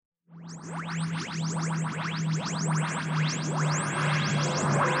Hello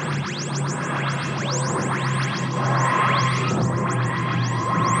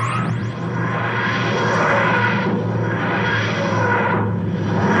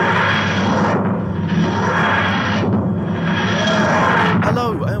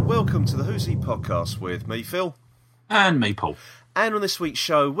and welcome to the Who's He podcast with me, Phil. And me, Paul. And on this week's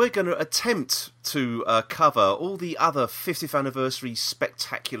show, we're going to attempt to cover all the other 50th anniversary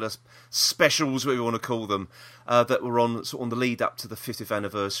spectacular specials, whatever you want to call them, that were on the lead up to the 50th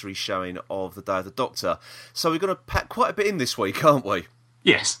anniversary showing of The Day of the Doctor. So we're going to pack quite a bit in this week, aren't we?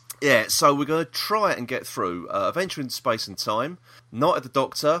 Yes. Yeah, so we're going to try and get through Adventure in Space and Time, Night of the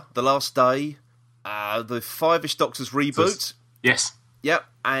Doctor, The Last Day, the Five-ish Doctors reboot. Yes. Yep,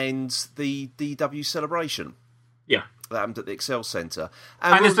 and the DW celebration. Yeah. That happened at the Excel Centre.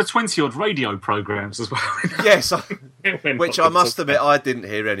 And there's the 20-odd radio programmes as well. Yes, which I must admit, I didn't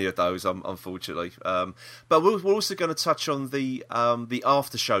hear any of those, unfortunately. But we're also going to touch on the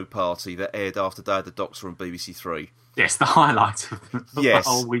after-show party that aired after Day of the Doctor on BBC Three. Yes, the highlight of the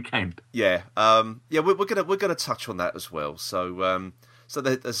whole weekend. Yeah, we're going to touch on that as well. So as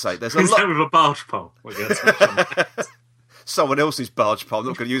I say, there's a lot with a barge pole. We're going to touch on that. Someone else's barge pole. I'm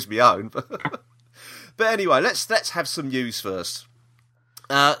not going to use my own. But anyway, let's have some news first.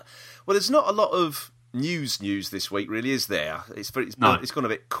 Well, there's not a lot of news this week, really, is there? It's gone a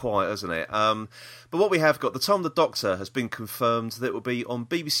bit quiet, hasn't it? But what we have got, the time of the Doctor has been confirmed that it will be on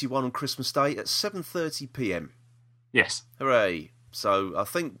BBC One on Christmas Day at 7:30 p.m. Yes. Hooray! So I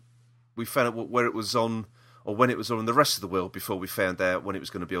think we found out where it was on, or when it was on in the rest of the world before we found out when it was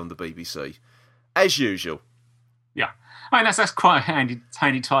going to be on the BBC. As usual. Yeah. I mean, that's quite a handy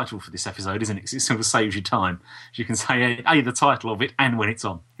title for this episode, isn't it? 'Cause it sort of saves you time. You can say the title of it and when it's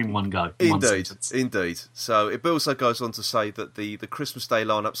on in one go. Indeed. So it also goes on to say that the Christmas Day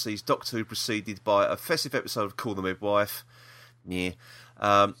lineup sees Doctor Who preceded by a festive episode of Call the Midwife. Yeah.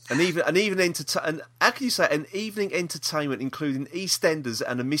 An evening entertainment including EastEnders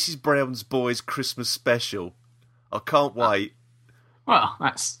and a Mrs. Brown's Boys Christmas special. I can't wait. Well,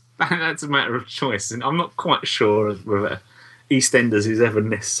 that's a matter of choice, and I'm not quite sure whether EastEnders is ever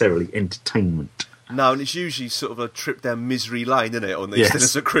necessarily entertainment. No, and it's usually sort of a trip down misery lane, isn't it, on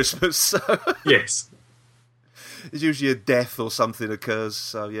EastEnders at Christmas? So. Yes. There's usually a death or something occurs,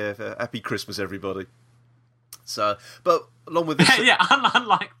 so yeah, happy Christmas, everybody. So, but along with this... Yeah,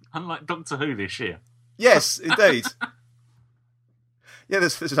 unlike Doctor Who this year. Yes, indeed. Yeah,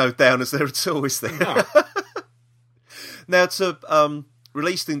 there's no downers there at all, is there? No. Now, to...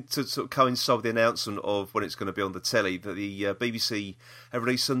 released to sort of coincide with the announcement of when it's going to be on the telly, that the BBC have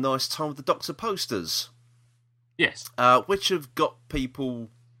released some nice Time of the Doctor posters. Yes. Which have got people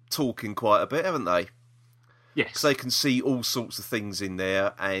talking quite a bit, haven't they? Yes. Because they can see all sorts of things in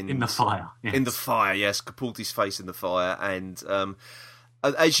there. And in the fire. Yes. In the fire, yes. Capaldi's face in the fire. And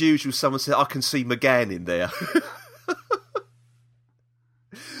as usual, someone said, I can see McGann in there.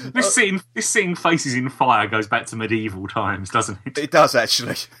 This seeing faces in fire goes back to medieval times, doesn't it? It does,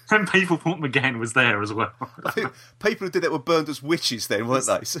 actually. And people thought McGann was there as well. I think people who did that were burned as witches then, weren't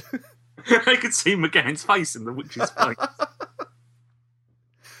they? They could see McGann's face in the witch's face.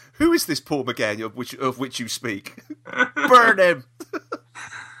 Who is this poor McGann of which you speak? Burn him!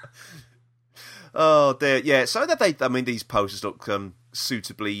 Oh, dear. Yeah, so these posters look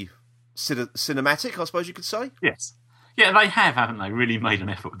suitably cinematic, I suppose you could say. Yes. Yeah, they have, haven't they? Really made an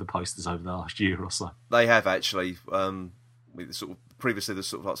effort with the posters over the last year or so. They have, actually. Previously, there's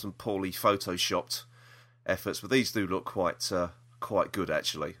sort of like some poorly photoshopped efforts, but these do look quite good,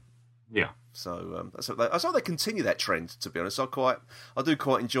 actually. Yeah. So I hope they continue that trend. To be honest, I do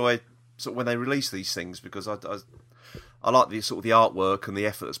quite enjoy sort of when they release these things, because I like the sort of the artwork and the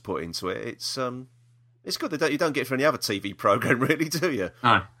effort that's put into it. It's good. You don't get it for any other TV program, really, do you?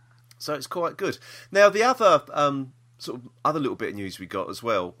 No. So it's quite good. Now the other sort of other little bit of news we got as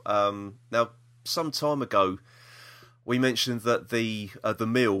well. Now, some time ago, we mentioned that the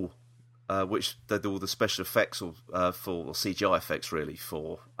mill, which they do all the special effects for CGI effects, really,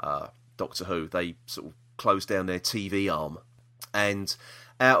 for Doctor Who, they sort of closed down their TV arm, and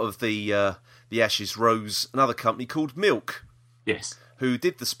out of the ashes rose another company called Milk. Yes. Who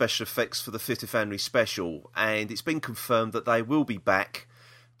did the special effects for the 50th anniversary special, and it's been confirmed that they will be back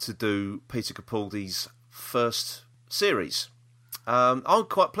to do Peter Capaldi's first series. I'm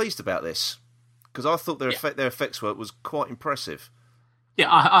quite pleased about this, because I thought their effects work was quite impressive. Yeah,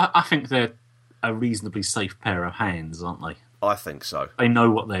 I think they're a reasonably safe pair of hands, aren't they? I think so. They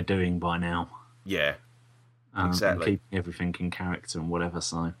know what they're doing by now. Yeah, exactly. Keeping everything in character and whatever.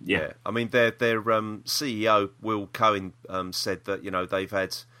 So yeah. I mean, their CEO Will Cohen said that they've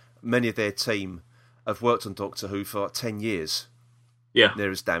had many of their team have worked on Doctor Who for like 10 years. Yeah.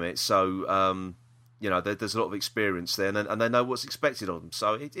 Near as damn it. So, there's a lot of experience there, and they know what's expected of them.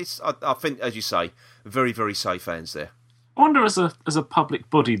 So I think, as you say, very, very safe hands there. I wonder, as a public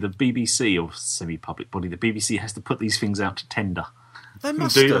body, the BBC, or semi-public body, the BBC has to put these things out to tender. They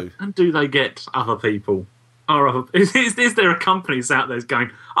must do. And do they get other people? Is there a company that's out there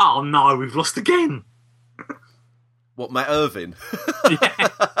going, oh no, we've lost again? What, Matt Irvin? Yeah.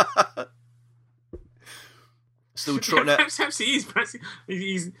 Still trotting out. Perhaps he is. Perhaps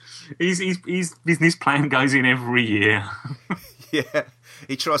his business plan goes in every year. Yeah,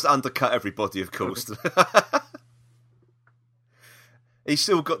 he tries to undercut everybody, of course. He's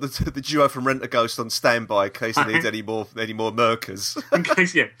still got the duo from Rent a Ghost on standby in case they need any more Merkers.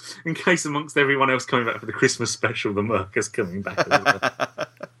 in case amongst everyone else coming back for the Christmas special, the Merker's coming back as well.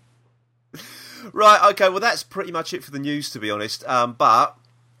 Right, okay, well that's pretty much it for the news, to be honest. But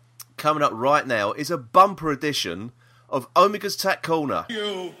coming up right now is a bumper edition of Omega's Tack Corner.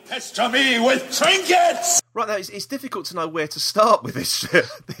 You pester me with trinkets! Right now, it's difficult to know where to start with this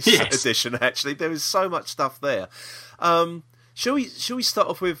edition, actually. There is so much stuff there. Shall we start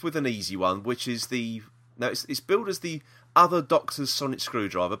off with an easy one, which is it's billed as the Other Doctor's Sonic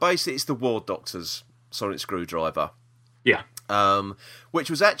Screwdriver. Basically, it's the War Doctor's Sonic Screwdriver. Yeah. Which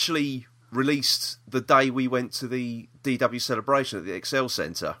was actually released the day we went to the DW celebration at the Excel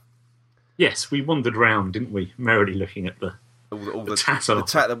Centre. Yes, we wandered round, didn't we? Merrily looking at the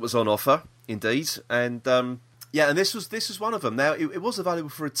tat that was on offer, indeed. And and this was one of them. Now, it was available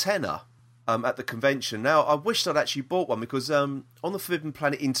for a tenner. At the convention. Now, I wished I'd actually bought one because on the Forbidden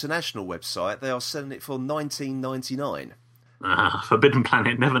Planet International website, they are selling it for $19.99. Forbidden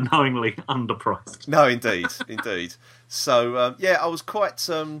Planet, never knowingly underpriced. No, indeed. So, I was quite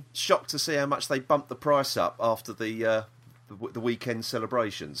shocked to see how much they bumped the price up after the weekend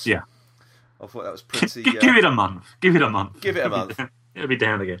celebrations. Yeah. I thought that was pretty... Give it a month. Give it a month. It'll be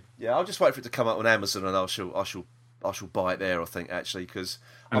down again. Yeah, I'll just wait for it to come up on Amazon and I shall buy it there, I think, actually, because...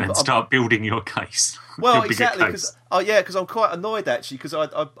 And then start building your case. Well, exactly, because I'm quite annoyed, actually, because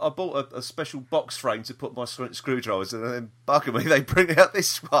I bought a special box frame to put my screwdrivers in, and then bugger me, they bring out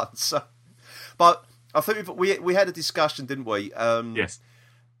this one. So, but I think we had a discussion, didn't we? Yes.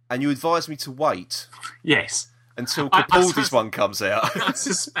 And you advised me to wait. Yes. Until Capaldi's one comes out. I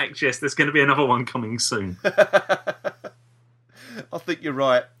suspect, yes, there's going to be another one coming soon. I think you're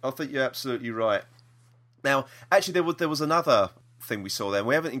right. I think you're absolutely right. Now, actually, there was another thing we saw there, and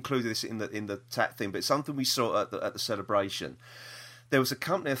we haven't included this in the TAT thing, but it's something we saw at the celebration. There was a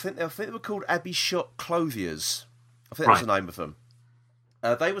company, I think they were called Abbey Shot Clothiers. I think that was the name of them.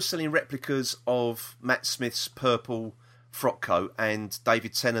 They were selling replicas of Matt Smith's purple frock coat and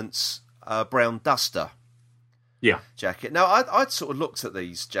David Tennant's brown duster jacket. Now, I'd sort of looked at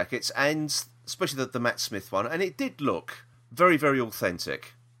these jackets, and especially the Matt Smith one, and it did look very, very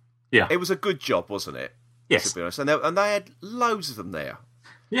authentic. Yeah. It was a good job, wasn't it? Yes. To be honest. And they had loads of them there.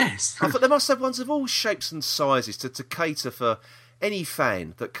 Yes. I thought they must have ones of all shapes and sizes to cater for any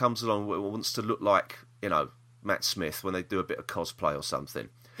fan that comes along who wants to look like, Matt Smith when they do a bit of cosplay or something.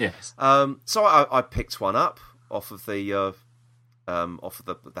 Yes. So I picked one up off of the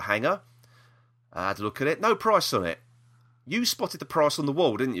hanger. I had a look at it. No price on it. You spotted the price on the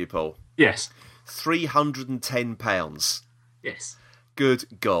wall, didn't you, Paul? Yes. £310. Yes.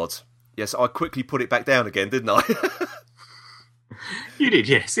 Good God. Yes, I quickly put it back down again, didn't I? You did,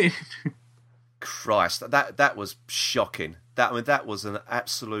 yes. Christ, that was shocking. That was an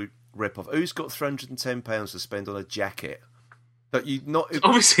absolute rip-off. Who's got £310 to spend on a jacket? But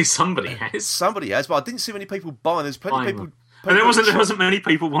obviously somebody has. Somebody has, but I didn't see many people buying. There's plenty of people. And there wasn't many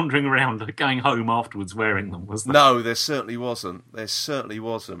people wandering around going home afterwards wearing them, was there? No, there certainly wasn't.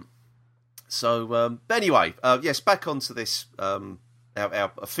 So, but anyway, yes, back onto this.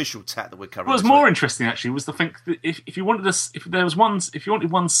 Our official tat that we're covering. What was more interesting, actually, was the thing that if you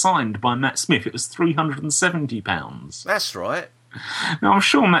wanted one signed by Matt Smith, it was £370. That's right. Now, I'm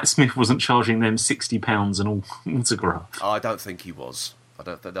sure Matt Smith wasn't charging them £60 an autograph. I don't think he was. I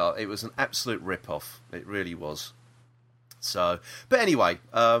don't think it was an absolute rip-off. It really was. So, but anyway,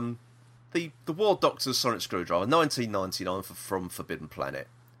 the War Doctor's Sonic Screwdriver, 1999 from Forbidden Planet.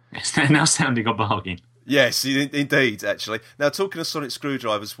 Yes, they're now sounding a bargain. Yes, indeed, actually. Now, talking of sonic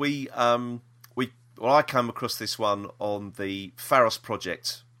screwdrivers, I came across this one on the Pharos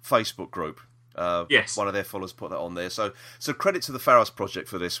Project Facebook group. Yes. One of their followers put that on there. So credit to the Pharos Project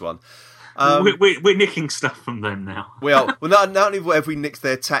for this one. We're nicking stuff from them now. Well, not only have we nicked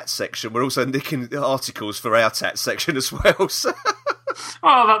their tat section, we're also nicking articles for our tat section as well. So.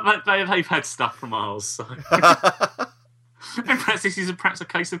 Oh, they've had stuff from ours. So. And perhaps this is perhaps a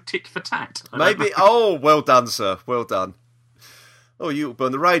case of tit for tat. Maybe. Oh, well done, sir. Well done. Oh, you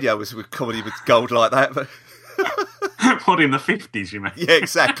burn the radio with comedy with gold like that. But... What, in the 50s, you mean? Yeah,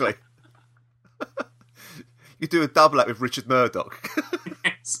 exactly. You do a double act with Richard Murdoch.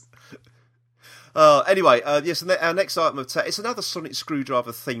 Yes. Anyway, yes, and our next item of it's another Sonic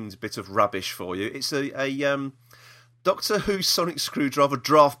Screwdriver themed bit of rubbish for you. It's a Doctor Who Sonic Screwdriver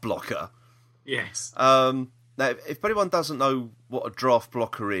draft blocker. Yes. Now, if anyone doesn't know what a draft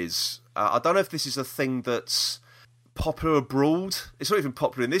blocker is, I don't know if this is a thing that's popular abroad. It's not even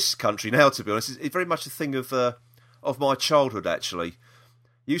popular in this country now, to be honest. It's very much a thing of my childhood, actually.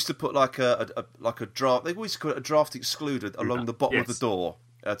 Used to put like a draft. They always call it a draft excluded along the bottom of the door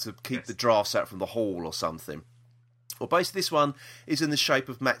to keep the drafts out from the hall or something. Well, basically, this one is in the shape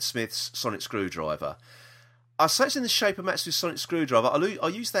of Matt Smith's Sonic Screwdriver. I say it's in the shape of Matt Smith's Sonic Screwdriver. I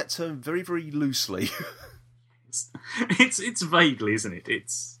use that term very, very loosely. It's vaguely, isn't it?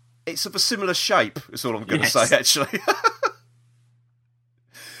 It's of a similar shape. Is all I'm going to say, actually.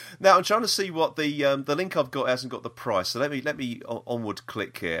 Now I'm trying to see what the link I've got hasn't got the price. So let me onward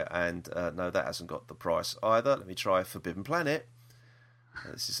click here, and no, that hasn't got the price either. Let me try Forbidden Planet.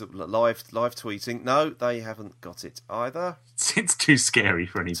 This is live tweeting. No, they haven't got it either. It's too scary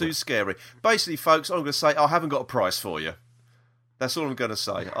for anybody. Too scary. Basically, folks, I'm going to say I haven't got a price for you. That's all I'm going to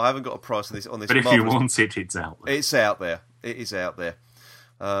say. I haven't got a price on this. But if you want it, it's out there. It's out there. It is out there.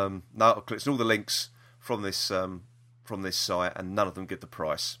 No, I've clicked on all the links from this site, and none of them give the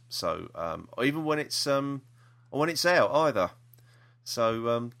price. So even when it's out either.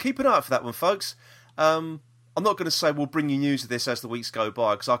 So keep an eye out for that one, folks. I'm not going to say we'll bring you news of this as the weeks go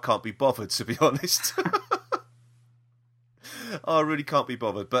by, because I can't be bothered, to be honest. I really can't be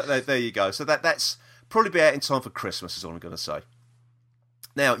bothered. But there you go. So that's probably be out in time for Christmas, is all I'm going to say.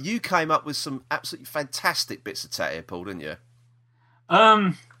 Now, you came up with some absolutely fantastic bits of tat here, Paul, didn't you?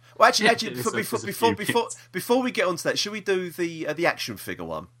 Well, actually, before we get on to that, should we do the action figure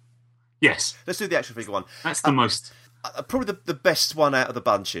one? Yes. Let's do the action figure one. That's the most... probably the best one out of the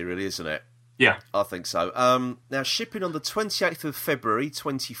bunch here, really, isn't it? Yeah. I think so. Now, shipping on the 28th of February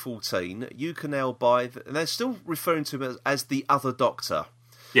 2014, you can now buy... and they're still referring to him as the Other Doctor.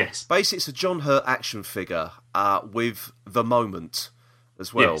 Yes. Basically, it's a John Hurt action figure with the moment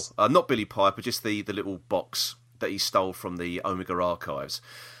as well. Yes. Not Billy Piper, just the little box that he stole from the Omega archives.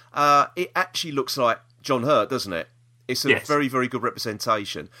 It actually looks like John Hurt, doesn't it? It's a very, very good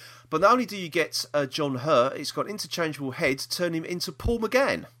representation. But not only do you get John Hurt, it's got interchangeable head to turn him into Paul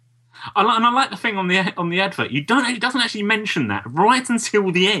McGann. And I like the thing on the advert. It doesn't actually mention that right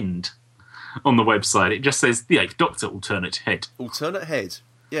until the end on the website. It just says the 8th Doctor alternate head. Alternate head,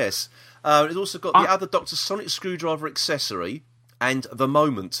 yes. It's also got the Other Doctor Sonic Screwdriver accessory and the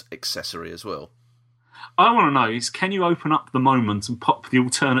Moment accessory as well. I want to know is, can you open up the Moment and pop the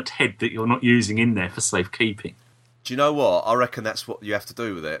alternate head that you're not using in there for safekeeping? Do you know what? I reckon that's what you have to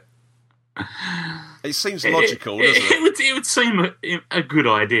do with it. It seems logical, doesn't it? It would seem a good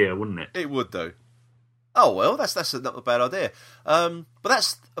idea, wouldn't it? It would do. Oh well, that's not a bad idea. But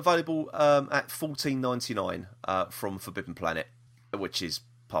that's available at $14.99 from Forbidden Planet, which is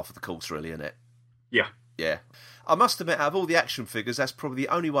part of the course, really, isn't it? Yeah. Yeah. I must admit, out of all the action figures, that's probably the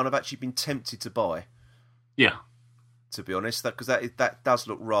only one I've actually been tempted to buy. Yeah. To be honest, because that does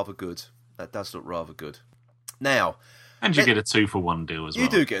look rather good. That does look rather good. Now. And you get a 2-for-1 deal as well.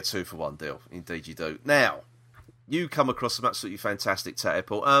 You do get a 2-for-1 deal. Indeed you do. Now, you come across some absolutely fantastic tat,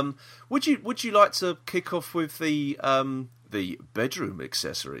 Paul. Would you like to kick off with the bedroom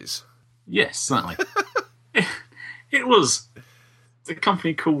accessories? Yes, certainly. It was the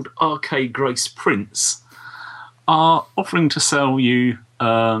company called RK Grace Prints are offering to sell you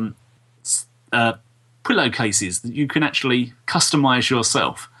pillowcases that you can actually customise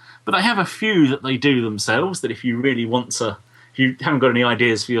yourself. But they have a few that they do themselves, that if you really want to, if you haven't got any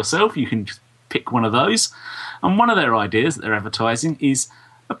ideas for yourself, you can just pick one of those. And one of their ideas that they're advertising is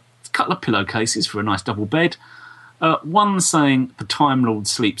a couple of pillowcases for a nice double bed. One saying the Time Lord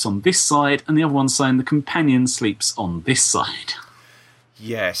sleeps on this side, and the other one saying the companion sleeps on this side.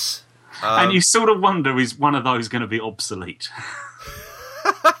 Yes. And you sort of wonder, is one of those going to be obsolete?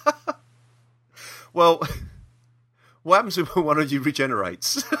 Well... what happens when one of you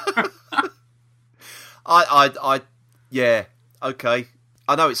regenerates? Yeah, okay.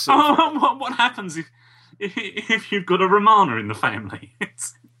 I know it's sort of... what happens if you've got a Romana in the family?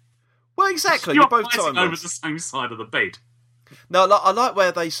 Well, exactly. You're both fighting time over the same side of the bed. No, I like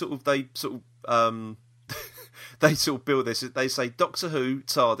where they sort of they build this. They say Doctor Who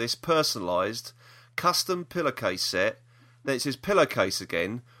TARDIS personalised custom pillowcase set. Then it says pillowcase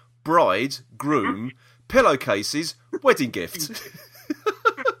again. Bride, groom. pillowcases, wedding gift.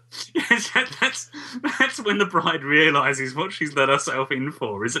 Yes, that's when the bride realises what she's let herself in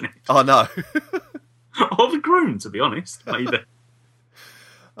for, isn't it? I know. Or the groom, to be honest, maybe.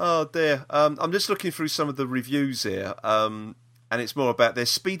 Oh dear. I'm just looking through some of the reviews here, and it's more about their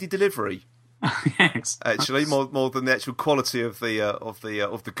speedy delivery. Yes, actually, more than the actual quality of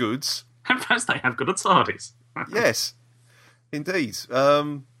the goods. And perhaps they have got a TARDIS. Yes, indeed.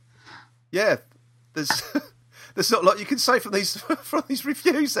 Yeah, there's not a lot you can say from these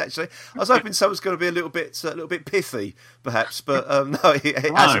reviews. Actually, I was hoping someone's going to be a little bit pithy, perhaps, but no,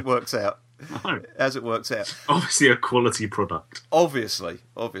 it hasn't worked out. No. As it works out. Obviously a quality product. Obviously.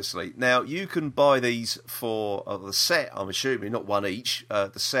 Now, you can buy these for the set, I'm assuming, not one each,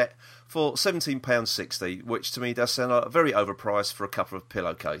 the set, for £17.60, which to me does sound like very overpriced for a couple of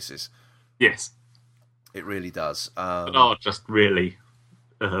pillowcases. Yes. It really does. But are just really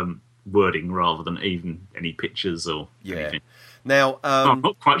wording rather than even any pictures or anything. Now, I'm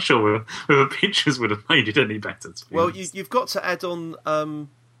not quite sure whether pictures would have made it any better. Well, you've got to add on...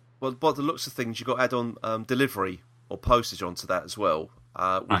 Well, by the looks of things, you've got to add on delivery or postage onto that as well,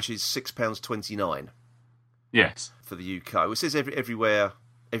 which is £6.29. Yes. For the UK. It says everywhere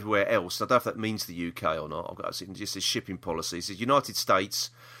else. I don't know if that means the UK or not. I've got it just says shipping policies. It says United States,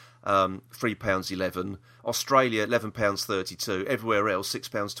 £3.11. Australia, £11.32. Everywhere else,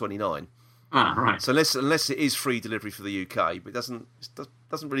 £6.29. Ah, right. So unless it is free delivery for the UK, but it doesn't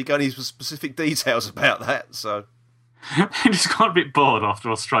really go into specific details about that, so... I just got a bit bored after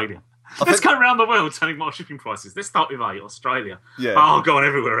Australia. Let's go around the world telling what shipping prices. Let's start with Australia. Yeah. Oh, go on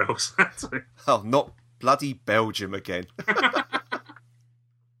everywhere else. Oh, not bloody Belgium again.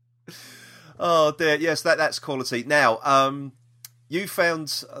 Oh dear. Yes, that's quality. Now, you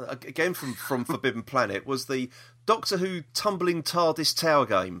found again from Forbidden Planet was the Doctor Who tumbling TARDIS tower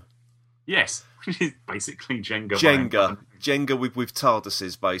game. Yes, which is basically Jenga. Jenga with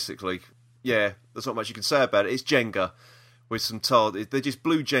TARDISes, basically. Yeah, there's not much you can say about it. It's Jenga with some TARDIS. They're just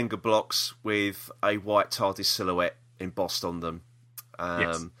blue Jenga blocks with a white TARDIS silhouette embossed on them.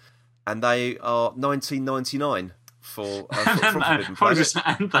 Yes. And they are $19.99 from Forbidden Planet.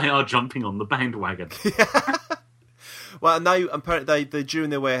 And they are jumping on the bandwagon. Well, and apparently they're due in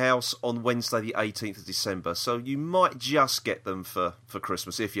their warehouse on Wednesday the 18th of December, so you might just get them for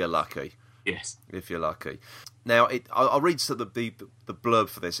Christmas if you're lucky. Yes. If you're lucky. Now, I'll read the blurb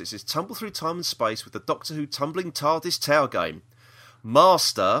for this. It says, tumble through time and space with the Doctor Who tumbling TARDIS tower game.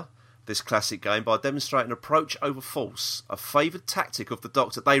 Master this classic game by demonstrating approach over force, a favoured tactic of the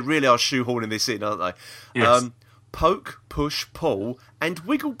Doctor. They really are shoehorning this in, aren't they? Yes. Poke, push, pull, and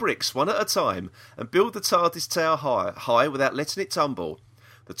wiggle bricks one at a time, and build the TARDIS tower high without letting it tumble.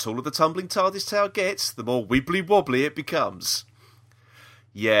 The taller the tumbling TARDIS tower gets, the more wibbly-wobbly it becomes.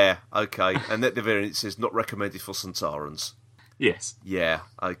 Yeah, okay. And that the variant says not recommended for Santarans. Yes. Yeah,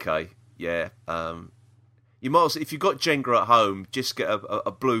 okay. Yeah. You might also, if you've got Jenga at home, just get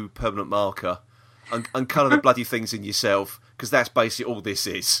a blue permanent marker and colour the bloody things in yourself, because that's basically all this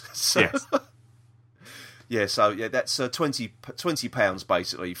is. So, yes. Yeah, that's £20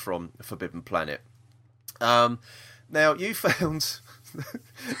 basically from Forbidden Planet. Now, you found...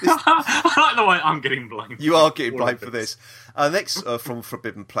 I like the way I'm getting blamed. You are getting blamed for this. Next from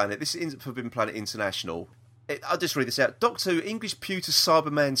Forbidden Planet. This is Forbidden Planet International. I'll just read this out. Doctor Who English Pewter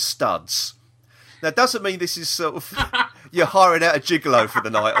Cyberman studs. Now, doesn't mean this is sort of... you're hiring out a gigolo for the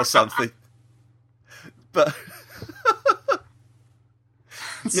night or something. But...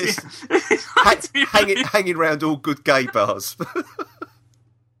 yes, hanging around all good gay bars.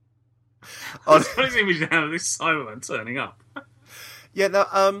 It's an image now of this Cyberman turning up. Yeah, now,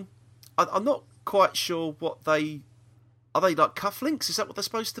 I'm not quite sure what they... Are they like cufflinks? Is that what they're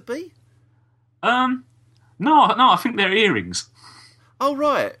supposed to be? No, I think they're earrings. Oh,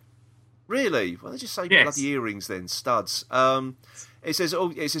 right. Really? Well, they just say yes. Bloody earrings then, studs. It says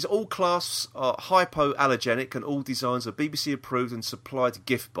all clasps are hypoallergenic and all designs are BBC approved and supplied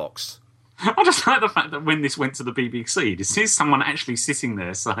gift boxed. I just like the fact that when this went to the BBC, to see someone actually sitting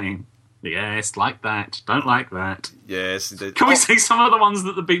there saying, yes, like that, don't like that. Yes, indeed. Can we see some of the ones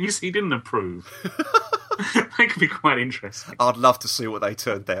that the BBC didn't approve? They could be quite interesting. I'd love to see what they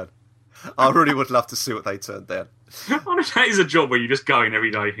turned down. I really would love to see what they turned down. I wonder if that is a job where you just go in every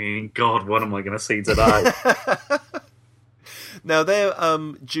day thinking, God, what am I going to see today? Now, they're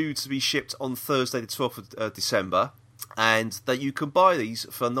due to be shipped on Thursday the 12th of December, and that you can buy these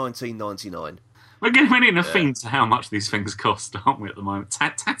for $19.99. We're getting a theme to how much these things cost, aren't we, at the moment?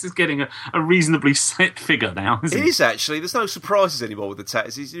 Tats is getting a reasonably set figure now, isn't it? It is, actually. There's no surprises anymore with the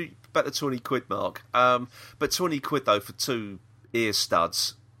Tats. It's about the £20 mark. But £20, though, for two ear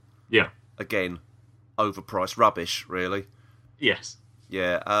studs. Yeah. Again, overpriced rubbish, really. Yes.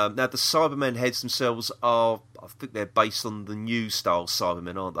 Yeah. Now, the Cybermen heads themselves I think they're based on the new style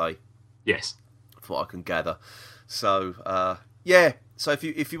Cybermen, aren't they? Yes. From what I can gather. So, yeah. So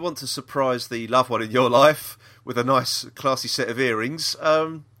if you want to surprise the loved one in your life with a nice, classy set of earrings,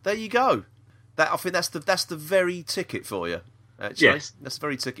 there you go. I think that's the very ticket for you. Actually. Yes. That's the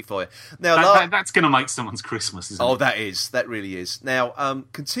very ticket for you. Now, that's going to make someone's Christmas, isn't it? Oh, that is. That really is. Now,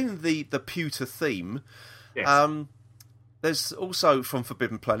 continuing the pewter theme, Yes. there's also from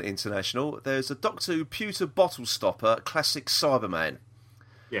Forbidden Planet International, there's a Doctor Who pewter bottle stopper classic Cyberman.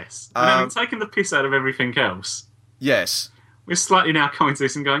 Yes. And having taken the piss out of everything else, Yes. we're slightly now coming to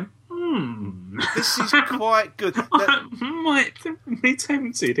this and going, This is quite good. might be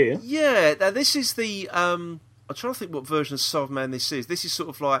tempted here. Yeah, now this is the... I'm trying to think what version of Cyberman this is. This is sort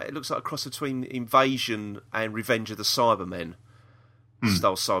of like... It looks like a cross between Invasion and Revenge of the Cybermen.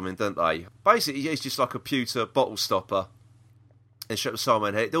 Style Cybermen, don't they? Basically, it's just like a pewter bottle stopper. And show the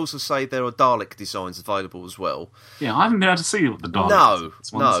Cyberman head. They also say there are Dalek designs available as well. Yeah, I haven't been able to see what the Dalek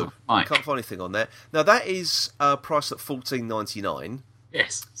No. I can't find anything on there. Now, that is priced at $14.99.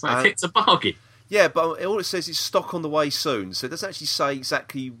 Yes, so it's a bargain. Yeah, but all it says is stock on the way soon. So it doesn't actually say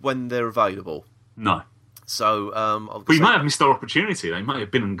exactly when they're available. No. So we might have missed our opportunity. They might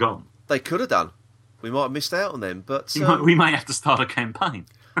have been and gone. They could have done. We might have missed out on them, but we may have to start a campaign.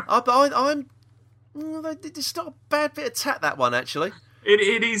 It's not a bad bit of tat, that one, actually.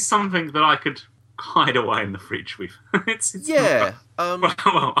 It is something that I could hide away in the fridge with. It's yeah. Well,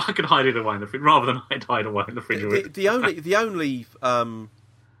 I could hide it away in the fridge rather than I'd hide away in the fridge with it. The only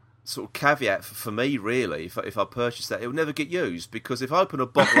sort of caveat for me, really, if I purchase that, it will never get used, because if I open a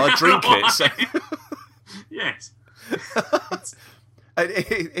bottle, I drink it. So... Yes. And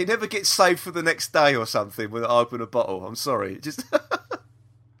it never gets saved for the next day or something when I open a bottle. I'm sorry. Just...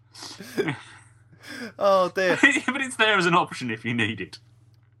 Oh, dear. But it's there as an option if you need it.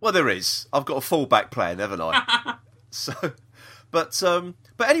 Well, there is. I've got a fallback plan, haven't I? But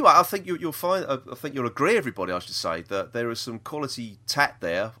anyway, I think you'll find. I think you'll agree, everybody. I should say that there is some quality tat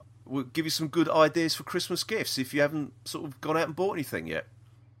there. Will give you some good ideas for Christmas gifts if you haven't sort of gone out and bought anything yet.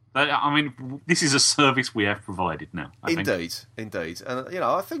 I mean, this is a service we have provided now. Indeed, and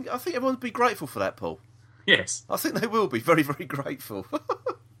I think everyone would be grateful for that, Paul. Yes, I think they will be very, very grateful.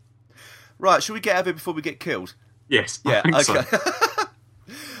 Right, shall we get out of here before we get killed? Yes. Yeah. Okay. So.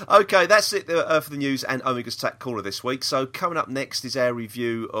 Okay, that's it for the news and Omega's Tack Caller this week. So coming up next is our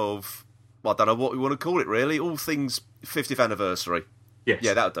review of, well, I don't know what we want to call it, really. All things 50th anniversary. Yes.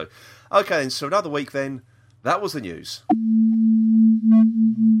 Yeah, that'll do. Okay, then, so another week then. That was the news.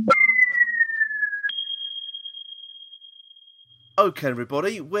 Okay,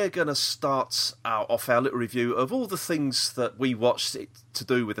 everybody, we're going to start off our little review of all the things that we watched to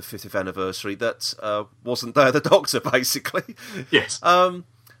do with the 50th anniversary that wasn't there, the Doctor, basically. Yes.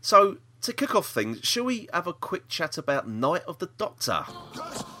 So, to kick off things, shall we have a quick chat about Night of the Doctor?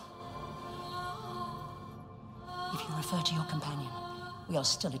 If you refer to your companion, we are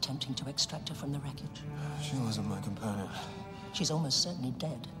still attempting to extract her from the wreckage. She wasn't my companion. She's almost certainly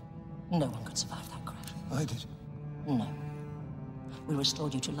dead. No one could survive that crash. I did. No. We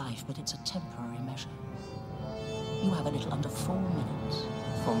restored you to life, but it's a temporary measure. You have a little under 4 minutes.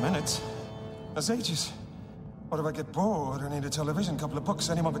 4 minutes? That's ages. What if I get bored? I need a television, couple of books,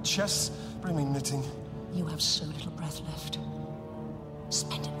 any more but chess? Bring me knitting. You have so little breath left.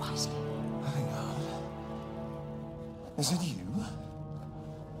 Spend it wisely. Hang on. Is it you?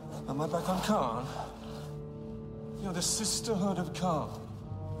 Am I back on Khan? You're the Sisterhood of Khan.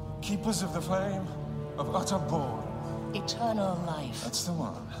 Keepers of the flame of utter boredom. Eternal life. That's the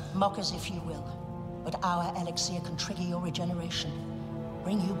one. Mock us if you will, but our elixir can trigger your regeneration.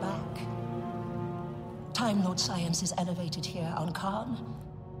 Bring you back. Time Lord Science is elevated here on Khan.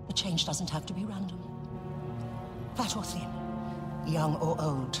 The change doesn't have to be random. Fat or thin, young or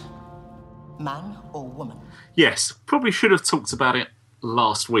old, man or woman. Yes, probably should have talked about it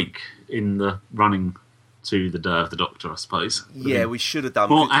last week in the running to the Day of the Doctor, I suppose. Yeah, we should have done.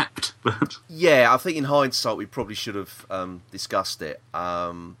 More apt, but... Yeah, I think in hindsight we probably should have discussed it.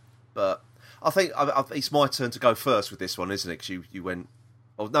 But I think it's my turn to go first with this one, isn't it? Because you went...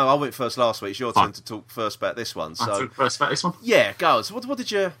 Oh, no, I went first last week. It's your turn to talk first about this one. So I talk first about this one? Yeah, go. So what did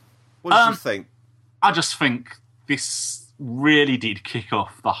you think? I just think this really did kick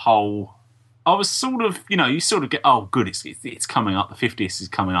off the whole... I was sort of, you sort of get, oh, good, it's coming up. The 50th is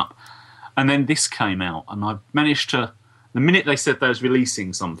coming up. And then this came out, and I managed to... The minute they said they was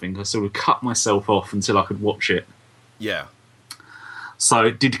releasing something, I sort of cut myself off until I could watch it. Yeah. So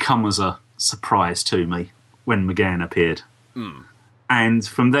it did come as a surprise to me when McGann appeared. Mm. And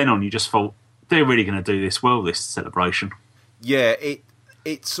from then on, you just thought, they're really going to do this well, this celebration. Yeah,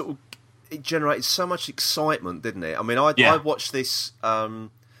 it sort of it generated so much excitement, didn't it? I mean, I watched this in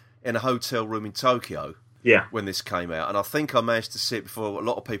a hotel room in Tokyo. Yeah. When this came out, and I think I managed to see it before a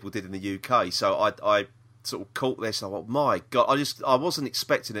lot of people did in the UK. So I sort of caught this. And I thought, my God, I wasn't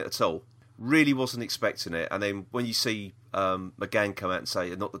expecting it at all. Really wasn't expecting it. And then when you see McGann come out and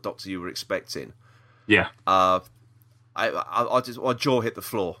say, "Not the Doctor you were expecting," yeah, my jaw hit the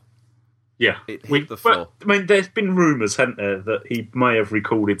floor. Yeah, it hit the floor. I mean, there's been rumours, hadn't there, that he may have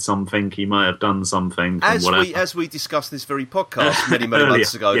recorded something, he may have done something, as we discussed this very podcast many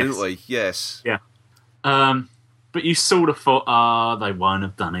months ago, yes. didn't we? Yes. Yeah. But you sort of thought, they won't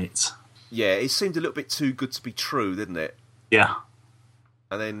have done it. Yeah, it seemed a little bit too good to be true, didn't it? Yeah.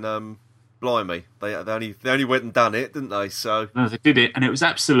 And then, blimey, they only went and done it, didn't they? So no, they did it, and it was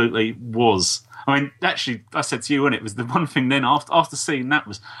absolutely was. I mean, actually, I said to you, and it was the one thing. Then after seeing that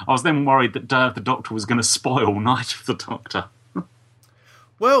I was then worried that Day of the Doctor was going to spoil Night of the Doctor.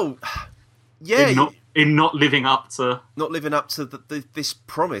 Well, yeah, in not living up to this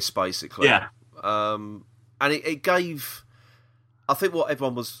promise, basically. Yeah. And it gave, I think, what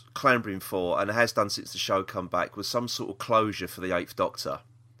everyone was clambering for, and it has done since the show come back, was some sort of closure for the Eighth Doctor.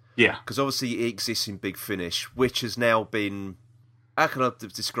 Yeah. Because obviously it exists in Big Finish, which has now been, how can I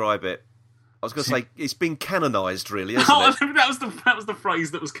describe it? I was going to say, it's been canonised, really, hasn't it? that was the phrase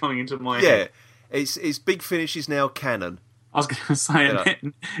that was coming into my head. Yeah, it's Big Finish is now canon. I was going to say,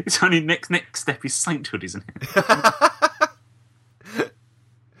 it's only next step is sainthood, isn't it?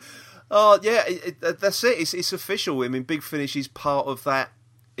 Oh yeah, that's it. It's official. I mean, Big Finish is part of that.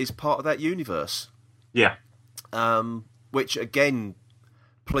 Is part of that universe. Yeah. Which again,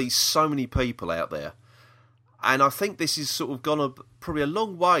 pleased so many people out there, and I think this has sort of gone probably a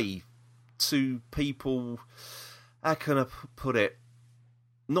long way to people. How can I put it?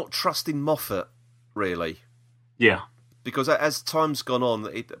 Not trusting Moffat, really. Yeah. Because as time's gone on,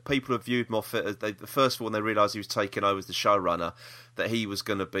 people have viewed Moffat as first of all, when they realised he was taking over as the showrunner, that he was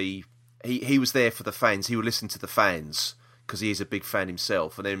going to be. He was there for the fans. He would listen to the fans because he is a big fan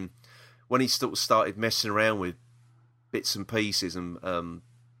himself. And then when he sort of started messing around with bits and pieces, and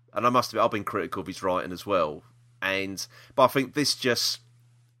I must admit, I've been critical of his writing as well. But I think this just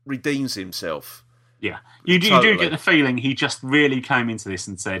redeems himself. Yeah, you do get the feeling he just really came into this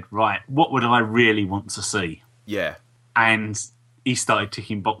and said, right, what would I really want to see? Yeah. And he started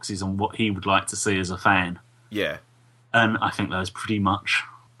ticking boxes on what he would like to see as a fan. Yeah. And I think that was pretty much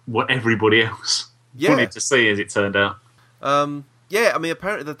what everybody else wanted to see, as it turned out. Yeah, I mean,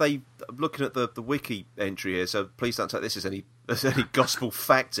 apparently that they, looking at the wiki entry here, so please don't take this as any gospel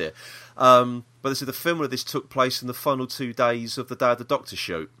fact here. But this is the filming of this took place in the final 2 days of the Day of the Doctor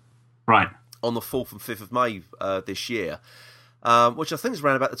shoot. Right. On the 4th and 5th of May this year, which I think is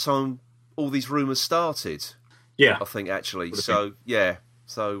around about the time all these rumours started. Yeah. I think, actually. So, yeah.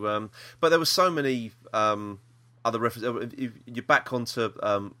 So, but there were so many other references. You're back onto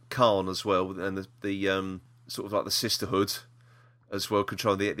Khan as well, and the sort of like the sisterhood as well,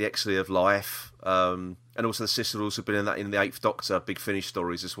 controlling the Exley of life, and also the sisterhood also been in the Eighth Doctor Big Finish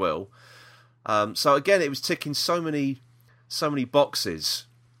stories as well. So again, it was ticking so many boxes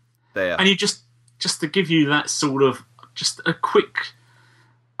there. And you just to give you that sort of just a quick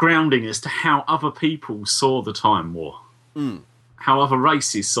grounding as to how other people saw the Time War, how other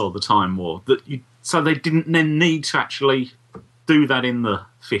races saw the Time War, so they didn't then need to actually do that in the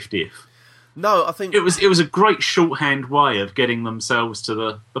 50th. No, I think it was a great shorthand way of getting themselves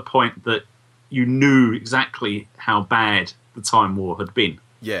to the point that you knew exactly how bad the Time War had been.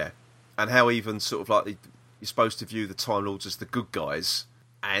 Yeah, and how even sort of like you're supposed to view the Time Lords as the good guys,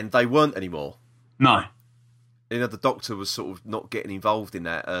 and they weren't anymore. No. You know, the Doctor was sort of not getting involved in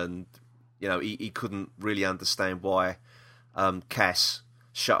that, and you know he couldn't really understand why Cass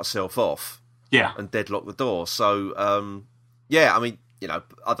shut herself off. Yeah, and deadlocked the door. So yeah, I mean, you know,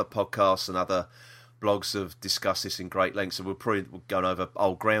 other podcasts and other blogs have discussed this in great lengths, and we're going over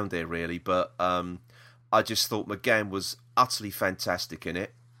old ground here, really. But I just thought McGann was utterly fantastic in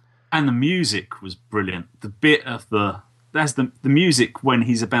it, and the music was brilliant. The bit of the music when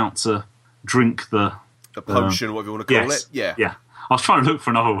he's about to drink the potion, whatever you want to call it. Yeah. I was trying to look for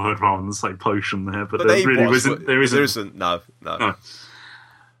another word rather than say potion there, but there really wasn't. There isn't. No.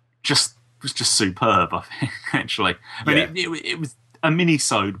 Was just superb, I think, actually. I mean, it was a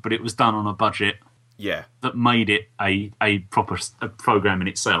mini-sode, but it was done on a budget that made it a proper programme in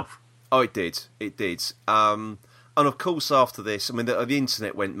itself. Oh, it did. And of course, after this, I mean, the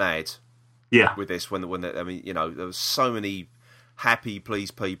internet went mad with this. When I mean, you know, there was so many happy,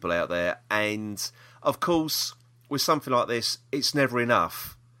 pleased people out there. And, of course, with something like this, it's never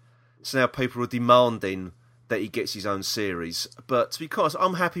enough. So now people are demanding that he gets his own series. But to be honest,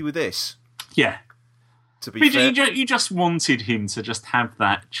 I'm happy with this. Yeah. To be fair. You just wanted him to just have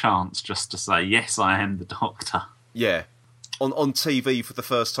that chance just to say, yes, I am the Doctor. Yeah. On TV for the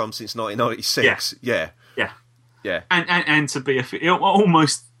first time since 1996. Yeah. And to be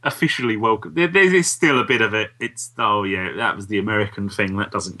almost officially welcome. There's still a bit of it. It's, that was the American thing,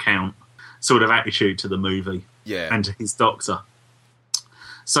 that doesn't count. Sort of attitude to the movie. Yeah. And to his Doctor.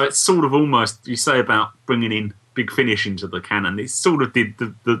 So it's sort of almost, you say about bringing in Big Finish into the canon, it sort of did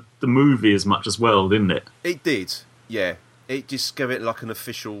the movie as much as well, didn't it? It did, yeah. It just gave it like an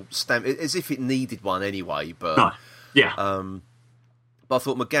official stamp, as if it needed one anyway. But no. Yeah. But I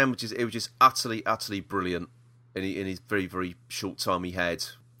thought McGann was just utterly, utterly brilliant in his very, very short time he had,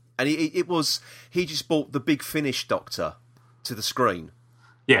 and he just brought the Big Finish Doctor to the screen.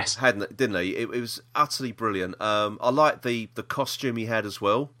 Yes, didn't he? It was utterly brilliant. I liked the costume he had as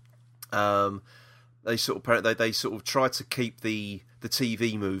well. They sort of tried to keep the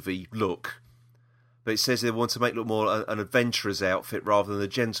TV movie look, but it says they want to make it look more an adventurer's outfit rather than a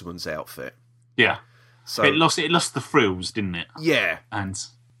gentleman's outfit. Yeah, so it lost the frills, didn't it? Yeah, and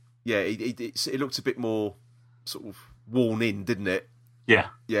it looked a bit more sort of worn in, didn't it? Yeah,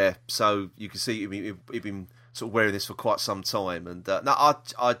 yeah. So you can see he'd been sort of wearing this for quite some time, and I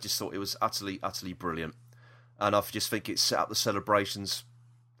just thought it was utterly, utterly brilliant, and I just think it set up the celebrations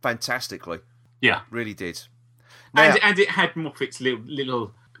fantastically. Yeah, really did. Now, and it had Moffat's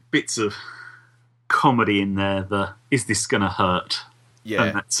little bits of comedy in there. Is this going to hurt? Yeah,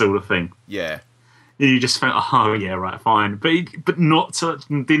 and that sort of thing. Yeah, you just felt, oh yeah, right, fine, but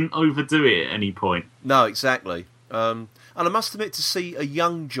didn't overdo it at any point. No, exactly. And I must admit, to see a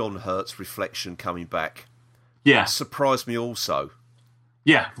young John Hurt's reflection coming back, surprised me also.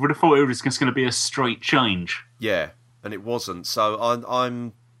 Yeah, would have thought it was just going to be a straight change. Yeah, and it wasn't. So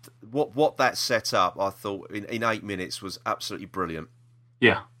I'm what that set up, I thought in 8 minutes was absolutely brilliant.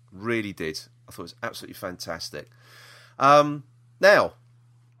 Yeah, really did. I thought it was absolutely fantastic. Now,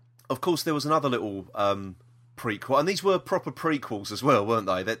 of course, there was another little prequel, and these were proper prequels as well, weren't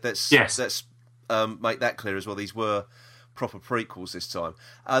they? Let's make that clear as well. These were proper prequels this time.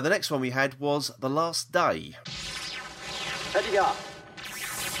 The next one we had was The Last Day. Edgar,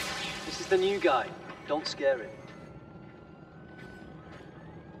 this is the new guy. Don't scare him.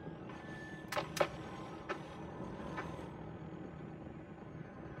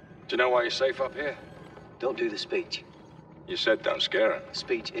 Do you know why you're safe up here? Don't do the speech. You said don't scare him.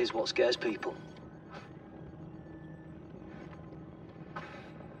 Speech is what scares people.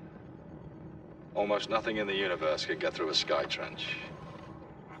 Almost nothing in the universe could get through a sky trench.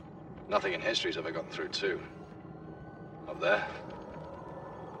 Nothing in history's ever gotten through two. Up there,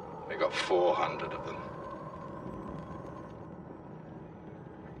 we got 400 of them.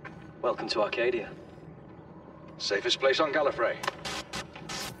 Welcome to Arcadia. Safest place on Gallifrey.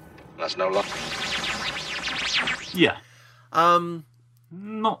 That's no luck. Yeah.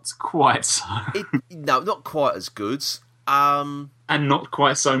 Not quite so. No, not quite as good. And not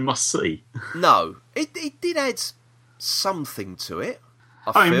quite so must-see. No. It did add something to it,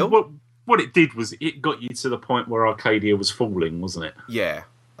 I feel. What it did was it got you to the point where Arcadia was falling, wasn't it? Yeah.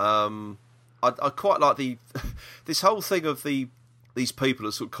 I quite like this whole thing of these people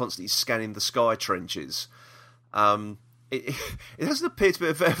are sort of constantly scanning the sky trenches. It doesn't appear to be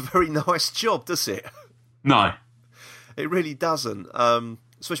a very nice job, does it? No. It really doesn't.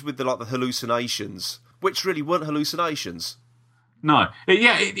 Especially with the hallucinations, which really weren't hallucinations. No.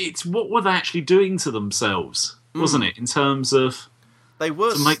 It's what were they actually doing to themselves, wasn't it? In terms of they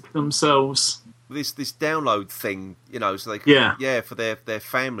were to make themselves this download thing, so they could, for their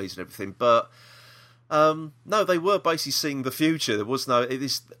families and everything. But no, they were basically seeing the future. There was no.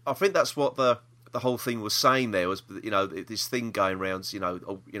 I think that's what the whole thing was saying. There was this thing going around.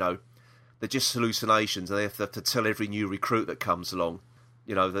 They're just hallucinations, and they have to tell every new recruit that comes along.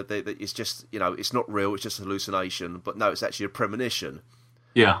 That it's just it's not real. It's just a hallucination. But no, it's actually a premonition.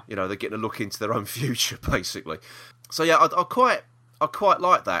 Yeah. They're getting a look into their own future, basically. So yeah, I quite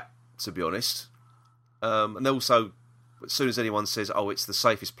like that, to be honest. And also, as soon as anyone says, "Oh, it's the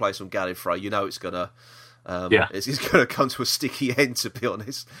safest place on Gallifrey," it's gonna it's gonna come to a sticky end, to be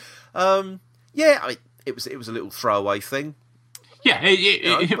honest. It was a little throwaway thing. Yeah,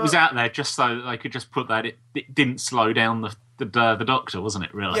 it was out there just so that they could just put that. It didn't slow down the Doctor, wasn't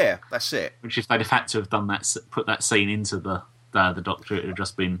it? Really? Yeah, that's it. Which if they'd have had to have done that, put that scene into the Doctor, it would have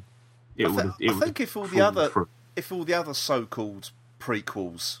just been. I think if all the other so-called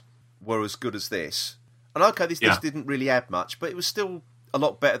prequels were as good as this, and okay, this didn't really add much, but it was still a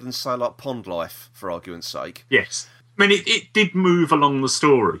lot better than, say, like Pond Life, for argument's sake. Yes, I mean it did move along the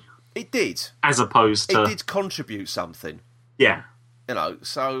story. It did. As opposed to... It did contribute something. Yeah. You know,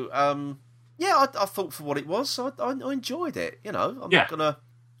 so, I thought for what it was, I enjoyed it, you know. I'm not going to...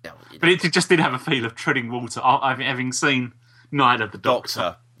 But it just did have a feel of treading water. Having seen Night of the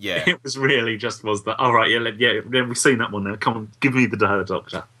Doctor. Yeah. It was really just was that, all right, yeah, we've seen that one now. Come on, give me the Day of the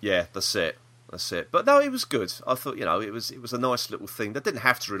Doctor. Yeah, that's it. But no, it was good. I thought, you know, it was a nice little thing. They didn't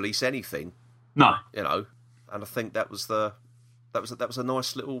have to release anything. No. You know, and I think that was a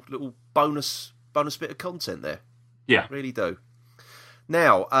nice little bonus bit of content there. Yeah. Really do.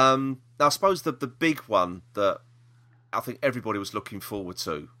 Now, I suppose the big one that I think everybody was looking forward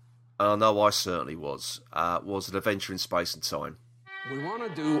to, and I know I certainly was An Adventure in Space and Time. We want to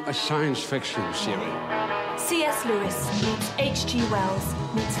do a science fiction series. C.S. Lewis meets H.G. Wells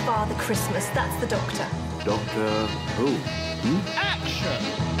meets Father Christmas. That's the Doctor. Doctor Who? Action!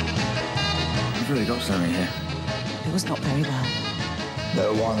 You've really got something here. It was not very well.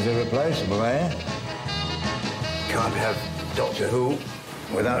 No one's irreplaceable, eh? Can't have Doctor Who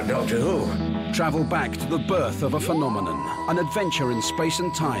without Doctor Who. Travel back to the birth of a phenomenon. An Adventure in Space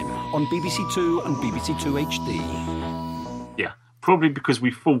and Time on BBC Two and BBC Two HD. Yeah, probably because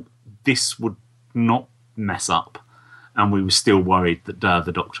we thought this would not mess up, and we were still worried that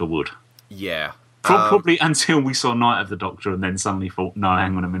the Doctor would. Yeah. Probably until we saw Night of the Doctor, and then suddenly thought, no,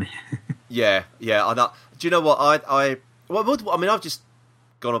 hang on a minute. Yeah. I know. Do you know what? I've just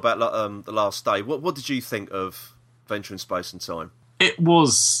gone about the last day. What did you think of Adventure in Space and Time? It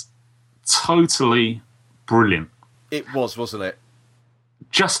was totally brilliant. It was, wasn't it?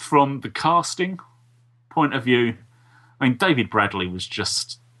 Just from the casting point of view, I mean, David Bradley was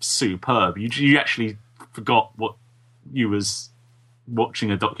just superb. You actually forgot what you was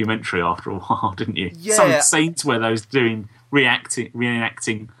watching a documentary after a while, didn't you? Yeah. Some scenes where they was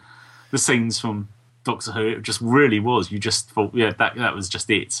reenacting the scenes from Doctor Who, it just really was. You just thought, yeah, that was just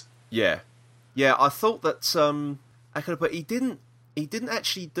it. Yeah. I thought that he didn't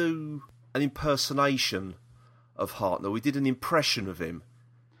actually do an impersonation of Hartnell. He did an impression of him.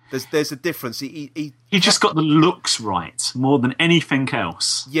 There's a difference. He just got the looks right more than anything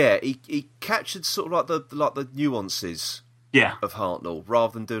else. Yeah, he captured sort of like the nuances. Yeah. Of Hartnell,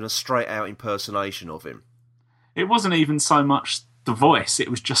 rather than doing a straight out impersonation of him. It wasn't even so much the voice. It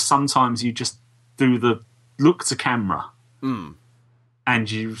was just sometimes you just do the look to camera,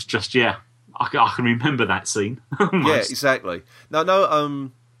 and you just I can remember that scene. Yeah, exactly.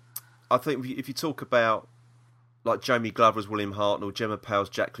 No. I think if you talk about like Jamie Glover as William Hartnell, Gemma Powell's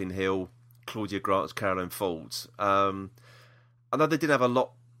Jacqueline Hill, Claudia Grant as Caroline Folds, I know they didn't have a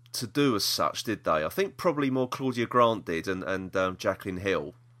lot to do as such, did they? I think probably more Claudia Grant did, and Jacqueline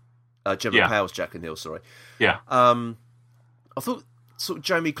Hill, Gemma Powell's Jacqueline Hill. Sorry. Yeah. I thought sort of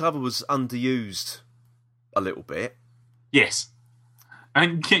Jamie Glover was underused a little bit. Yes.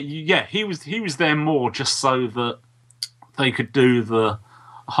 And yeah, he was there more just so that they could do the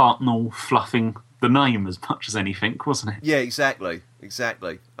Hartnell fluffing the name as much as anything, wasn't it? Yeah, exactly.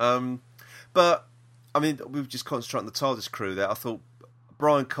 But I mean, we were just concentrating on the TARDIS crew there. I thought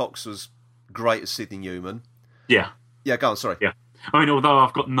Brian Cox was great as Sidney Newman. Yeah. Yeah, go on, sorry. Yeah. I mean, although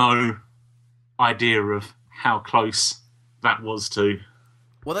I've got no idea of how close that was to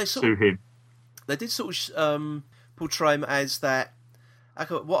him. They did sort of portray him as that.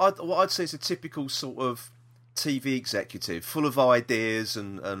 What I'd say is a typical sort of TV executive, full of ideas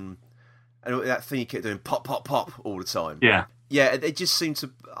and that thing he kept doing, pop, pop, pop all the time. Yeah. Yeah, it just seemed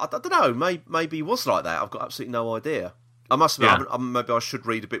to. I don't know. Maybe he was like that. I've got absolutely no idea. I must admit, maybe I should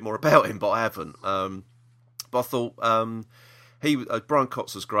read a bit more about him, but I haven't. But I thought Brian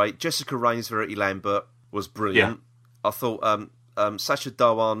Cox was great. Jessica Raines, Verity Lambert was brilliant. Yeah. I thought Sacha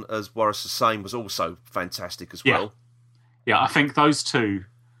Dhawan as Waris Hussain was also fantastic as well. Yeah, I think those two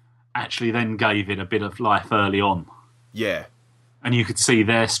actually then gave it a bit of life early on. Yeah. And you could see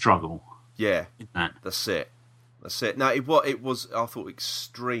their struggle. Yeah. In that. That's it. Now, it was, I thought,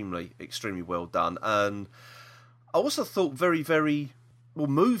 extremely, extremely well done. And I also thought very, very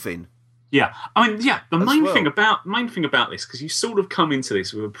moving. Yeah, I mean, the main thing about this, because you sort of come into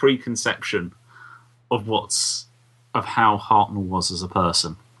this with a preconception of how Hartnell was as a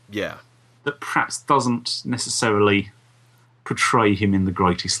person. Yeah, that perhaps doesn't necessarily portray him in the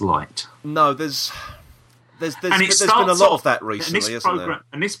greatest light. No, there's been a lot of that recently, isn't there?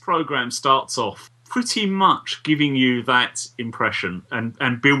 And this program starts off pretty much giving you that impression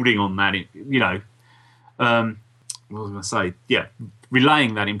and building on that. What was I going to say? Yeah,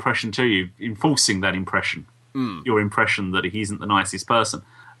 relaying that impression to you, enforcing that impression, your impression that he isn't the nicest person.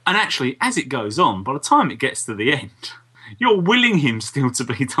 And actually, as it goes on, by the time it gets to the end, you're willing him still to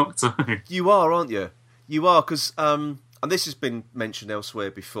be Doctor Who. You are, aren't you? You are, because I and this has been mentioned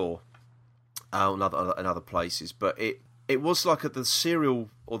elsewhere before, in other places, but it was like the serial,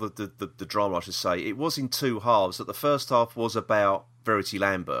 or the drama, I should say, it was in two halves. That the first half was about Verity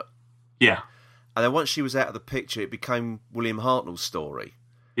Lambert. Yeah. And then once she was out of the picture, it became William Hartnell's story.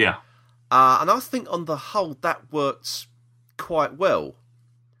 Yeah. And I think on the whole that worked quite well.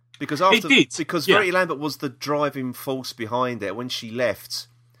 Because Verity Lambert was the driving force behind it. When she left,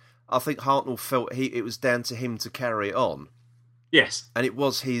 I think Hartnell felt it was down to him to carry it on. Yes. And it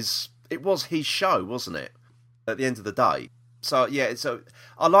was his show, wasn't it? At the end of the day. So yeah,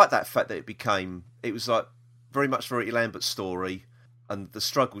 I like that fact that it was like very much Verity Lambert's story and the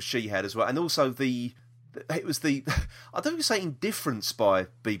struggles she had as well. And also I don't think say indifference by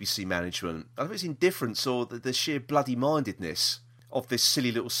BBC management. I think it's indifference or the sheer bloody mindedness of this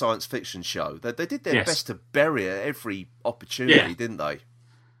silly little science fiction show. They did their best to bury it at every opportunity, didn't they?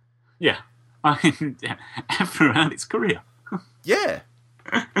 Yeah. I mean, throughout its career. Yeah.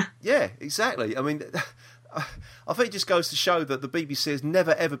 Yeah, exactly. I mean, I think it just goes to show that the BBC has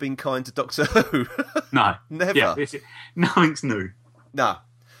never, ever been kind to Doctor Who. No. Never. Yeah, nothing's new. No.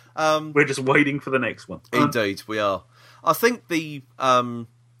 We're just waiting for the next one. Indeed, we are. I think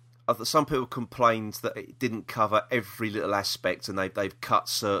some people complained that it didn't cover every little aspect, and they've cut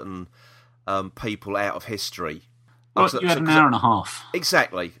certain people out of history. Well, you had an hour and a half.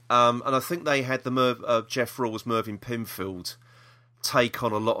 Exactly. And I think they had Jeff Rawls, Mervyn Pinfield take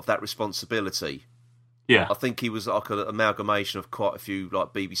on a lot of that responsibility. Yeah. I think he was like an amalgamation of quite a few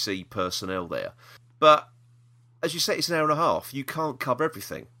like BBC personnel there. But as you say, it's an hour and a half. You can't cover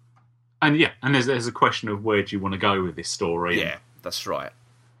everything. And there's a question of where do you want to go with this story. Yeah, that's right.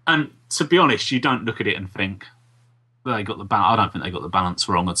 And to be honest, you don't look at it and think they got the balance. I don't think they got the balance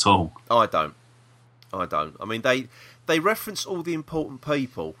wrong at all. I don't. I mean, they reference all the important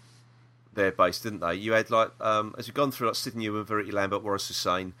people there based, didn't they? You had like as you've gone through like Sidney Newman, Verity Lambert, Wallace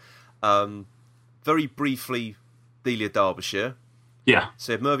Hussein, very briefly Delia Derbyshire. Yeah.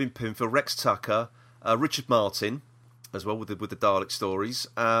 So you had Mervyn Pinfield, Rex Tucker, Richard Martin, as well with the Dalek stories.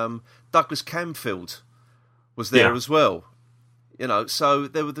 Douglas Camfield was there as well. You know, so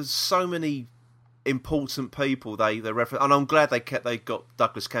there's so many important people they reference, and I'm glad they got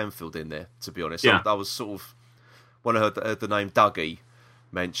Douglas Camfield in there. To be honest, I was sort of when I heard the name Dougie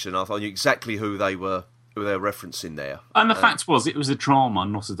mentioned, I knew exactly who they were referencing there. And the fact was, it was a drama,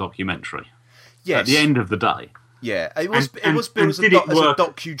 not a documentary. Yes. At the end of the day. Yeah, it was billed as a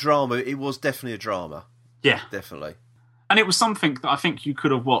docudrama. It was definitely a drama. Yeah, definitely. And it was something that I think you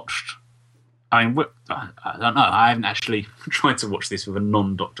could have watched. I mean, I don't know. I haven't actually tried to watch this with a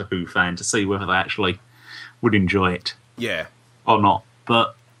non-Doctor Who fan to see whether they actually would enjoy it. Yeah. Or not.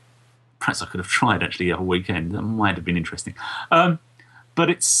 But perhaps I could have tried actually the other weekend. That might have been interesting. But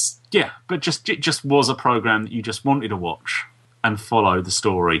it just was a programme that you just wanted to watch and follow the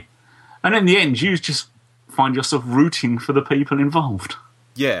story. And in the end, you just find yourself rooting for the people involved.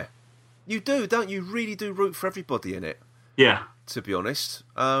 Yeah. You do, don't you? Really do root for everybody in it. Yeah. To be honest.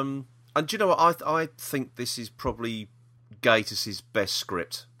 And do you know what? I think this is probably Gatiss' best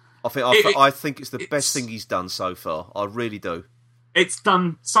script. I think it's the best thing he's done so far. I really do. It's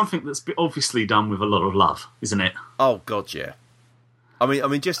done something that's obviously done with a lot of love, isn't it? Oh God, yeah. I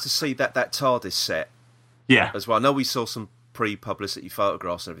mean, just to see that TARDIS set, as well. I know we saw some pre-publicity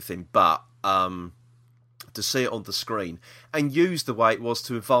photographs and everything, but to see it on the screen and used the way it was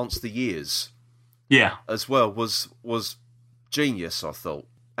to advance the years, as well was genius. I thought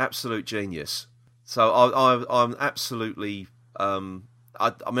absolute genius. So I'm absolutely. I mean,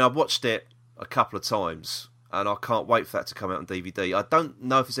 I've watched it a couple of times, and I can't wait for that to come out on DVD. I don't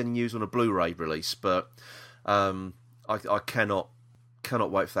know if there's any news on a Blu-ray release, but I cannot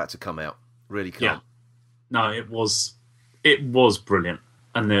wait for that to come out. Really can't. Yeah. No, it was brilliant,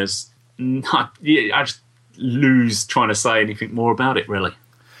 and I just lose trying to say anything more about it. Really.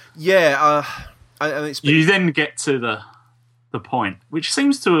 Yeah. You then get to the point, which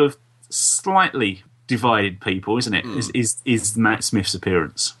seems to have slightly divided people, isn't it? Is Matt Smith's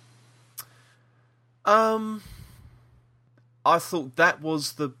appearance? I thought that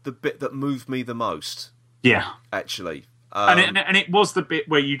was the bit that moved me the most. Yeah, actually, and it was the bit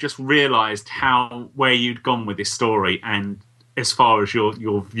where you just realised where you'd gone with this story, and as far as your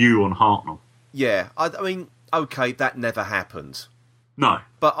view on Hartnell. Yeah, I mean, okay, that never happened. No,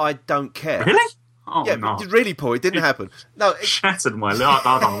 but I don't care. Really? Oh, yeah, no. Really, Paul, it didn't happen. No, it shattered my life.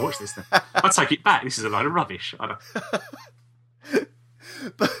 I don't want to watch this then. I take it back. This is a load of rubbish.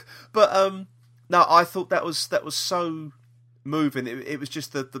 But no, I thought that was so moving. It was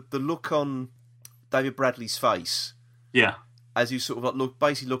just the look on David Bradley's face. Yeah, as you sort of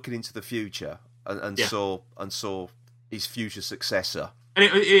basically looking into the future and saw his future successor. And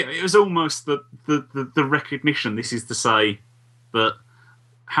it was almost the recognition. This is to say that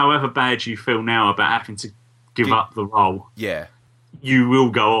however bad you feel now about having to give up the role, yeah, you will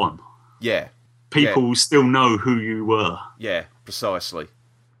go on. Yeah. People will still know who you were. Yeah, precisely.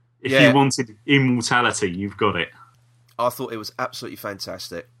 If you wanted immortality, you've got it. I thought it was absolutely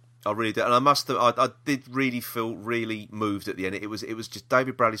fantastic. I really did, and I did really feel really moved at the end. It was just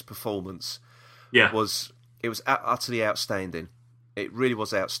David Bradley's performance. Yeah, was utterly outstanding. It really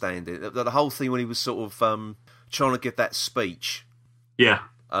was outstanding. The whole thing when he was sort of trying to give that speech. Yeah.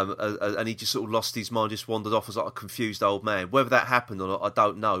 And he just sort of lost his mind, just wandered off as like a confused old man. Whether that happened or not, I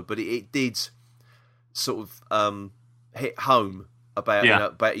don't know. But it did sort of hit home about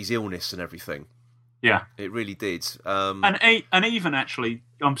about his illness and everything. Yeah, it really did. And even actually,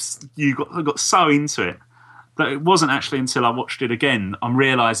 I got so into it that it wasn't actually until I watched it again I'm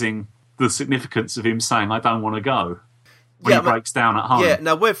realising the significance of him saying, "I don't want to go," when he breaks down at home. Yeah.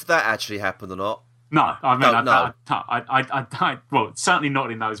 Now, whether that actually happened or not. No, I mean, no. I well, certainly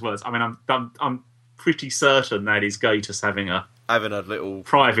not in those words. I mean, I'm pretty certain that is Gatiss having a little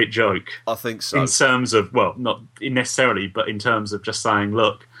private joke. I think so. In terms of, well, not necessarily, but in terms of just saying,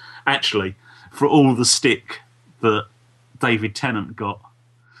 look, actually, for all the stick that David Tennant got,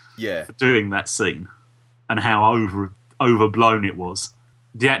 for doing that scene and how overblown it was,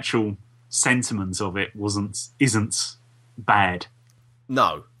 the actual sentiment of it isn't bad.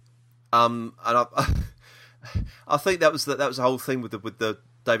 No. And I think that was the whole thing with the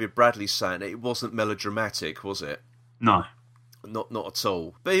David Bradley saying it wasn't melodramatic, was it? No, not at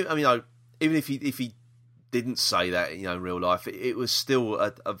all. But I mean, even if he didn't say that, in real life, it was still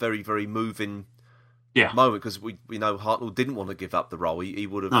a very, very moving moment because we know Hartnell didn't want to give up the role. He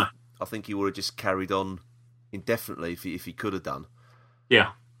would have. No. I think he would have just carried on indefinitely if he could have done.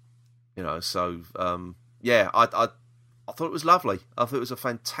 Yeah. So I thought it was lovely. I thought it was a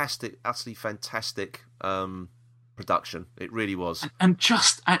fantastic, utterly fantastic production. It really was. And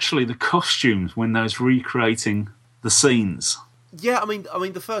just actually the costumes when they was recreating the scenes. Yeah, I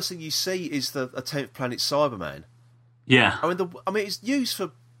mean, the first thing you see is the 10th Planet Cyberman. Yeah. I mean, it's used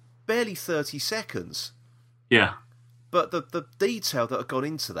for barely 30 seconds. Yeah. But the detail that had gone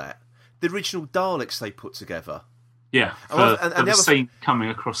into that, the original Daleks they put together. Yeah, and the scene coming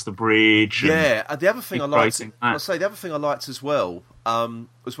across the bridge. Yeah, and the other thing I liked, the other thing I liked as well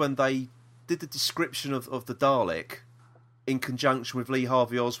was when they did the description of the Dalek in conjunction with Lee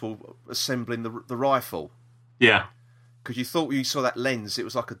Harvey Oswald assembling the rifle. Yeah, because you thought you saw that lens, it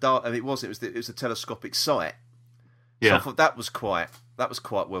was like a Dalek, and it wasn't. It was a telescopic sight. Yeah, so I thought that was quite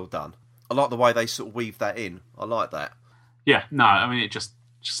well done. I like the way they sort of weaved that in. I like that. Yeah, no, I mean it just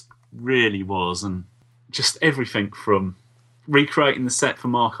really was, and just everything from recreating the set for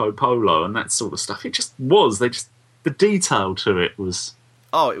Marco Polo and that sort of stuff. It just was. The detail to it was.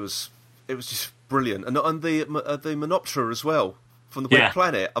 Oh, it was just brilliant, and the Menoptera as well from the Red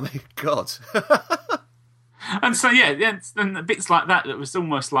Planet. I mean, God. And so and bits like that was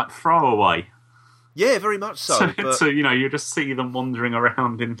almost like throwaway. Yeah, very much so. So you just see them wandering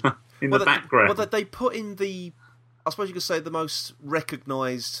around in the background. Well, they put in I suppose you could say the most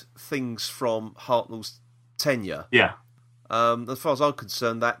recognised things from Hartnell's tenure. Yeah. As far as I'm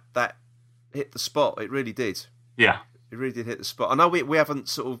concerned, that hit the spot. It really did. Yeah. It really did hit the spot. I know we haven't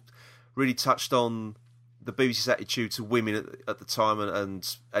sort of really touched on the BBC's attitude to women at the time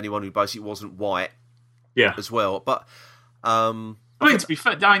and anyone who basically wasn't white. Yeah. As well, but I mean, to be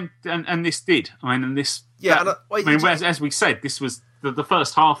fair, and this did. I mean, and this. Yeah. As we said, this was the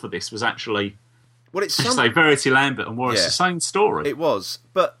first half of this was actually. Well, it's Verity Lambert and Wallace the same story. It was,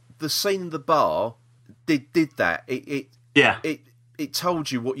 but the scene in the bar did that. It told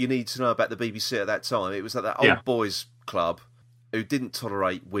you what you need to know about the BBC at that time. It was at that old boys club who didn't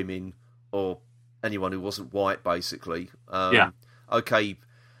tolerate women or anyone who wasn't white, basically. Okay,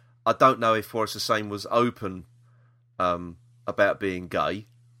 I don't know if Wallace Hussein was open about being gay,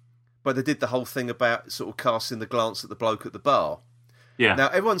 but they did the whole thing about sort of casting the glance at the bloke at the bar. Yeah. Now,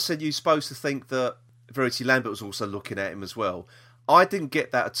 everyone said you're supposed to think that Verity Lambert was also looking at him as well. I didn't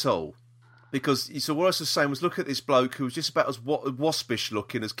get that at all. Because what I was saying was, look at this bloke who was just about as waspish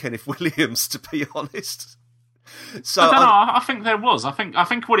looking as Kenneth Williams, to be honest. So I don't know. I think there was. I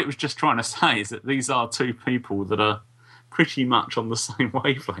think what it was just trying to say is that these are two people that are pretty much on the same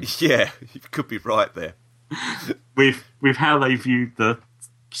wavelength. Yeah, you could be right there. with how they viewed the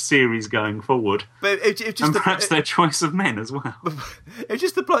series going forward, but and perhaps their choice of men as well. It was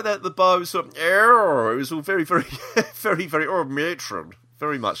just the bloke at the bar was sort of, it was all very, very, very, very, matron,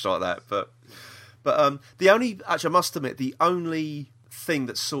 very much like that. But the only, actually, I must admit, the only thing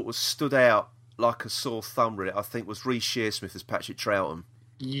that sort of stood out like a sore thumb, really, I think, was Reece Shearsmith as Patrick Troughton.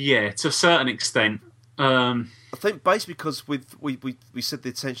 Yeah, to a certain extent. I think basically because we said the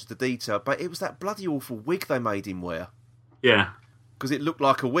attention to detail, but it was that bloody awful wig they made him wear. Yeah. Because it looked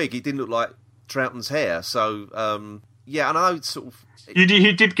like a wig. It didn't look like Troughton's hair. So, yeah, and I know sort of... You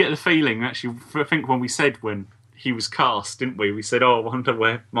did get the feeling, actually, I think when we said when he was cast, didn't we? We said, I wonder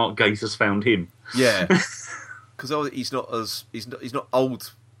where Mark Gatiss found him. Yeah. Because he's not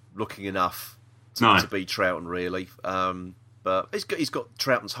old looking enough to be Troughton, really. But he's got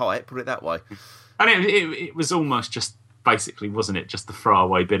Troughton's height, put it that way. And it was almost just, basically, wasn't it, just the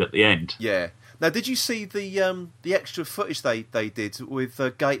throwaway bit at the end? Yeah. Now, did you see the extra footage they did with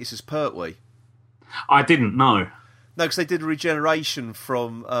Gatiss as Pertwee? I didn't know. No, because they did a regeneration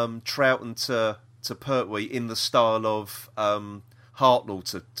from Troughton to Pertwee in the style of Hartnell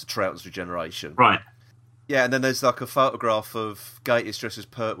to Troughton's regeneration. Right. Yeah, and then there's like a photograph of Gatiss dressed as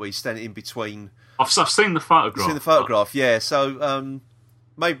Pertwee standing in between. I've seen the photograph. You've seen the photograph, yeah. So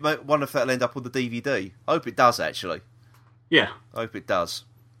maybe wonder if that'll end up on the DVD. I hope it does, actually. Yeah. I hope it does.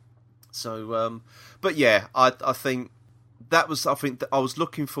 So, but yeah, I think that was. I think that I was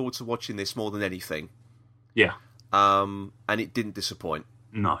looking forward to watching this more than anything. Yeah. And it didn't disappoint.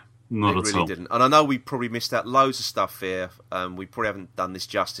 No, not at all. It didn't. And I know we probably missed out loads of stuff here. We probably haven't done this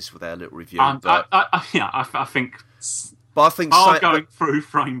justice with our little review. I think. But I think going through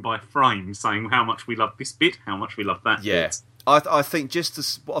frame by frame, saying how much we love this bit, how much we love that bit. I think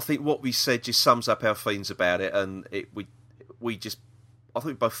what we said just sums up our feelings about it, and I think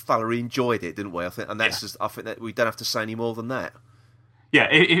we both thoroughly enjoyed it, didn't we? I think that we don't have to say any more than that. Yeah,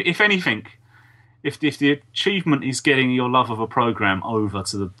 if anything, if the achievement is getting your love of a program over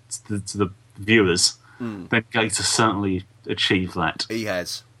to the viewers, then Gatiss certainly achieved that. He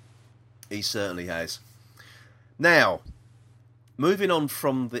has. He certainly has. Now, moving on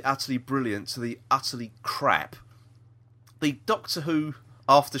from the utterly brilliant to the utterly crap, the Doctor Who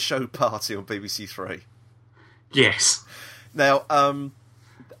after show party on BBC Three. Yes. Now,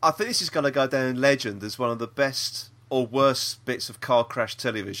 I think this is going to go down in legend as one of the best or worst bits of car crash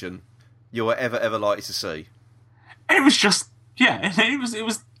television you're ever likely to see. It was just, it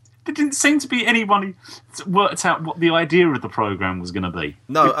was. There didn't seem to be anyone who worked out what the idea of the programme was going to be.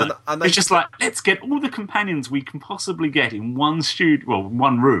 No, and it's just like, let's get all the companions we can possibly get in one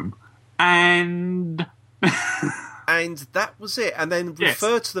one room, and... and that was it. And then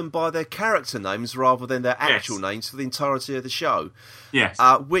refer to them by their character names rather than their actual names for the entirety of the show. Yes.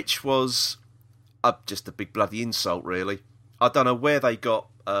 Which was just a big bloody insult, really. I don't know where they got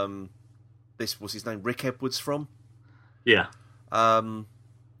this, was his name, Rick Edwards from? Yeah.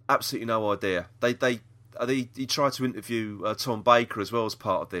 Absolutely no idea. He tried to interview Tom Baker as well as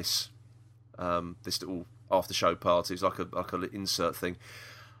part of this little after show party. It was like a insert thing.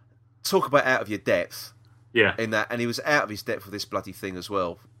 Talk about out of your depth. Yeah. In that, and he was out of his depth with this bloody thing as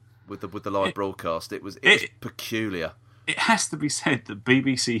well with the live broadcast. It was peculiar. It has to be said that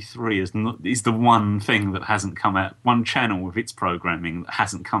BBC Three is the one thing that hasn't come out, one channel with its programming that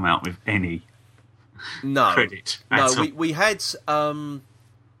hasn't come out with any credit. No, we had.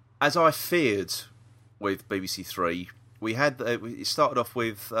 As I feared with BBC Three, we had it started off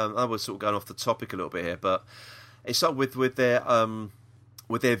with. I was sort of going off the topic a little bit here, but it started with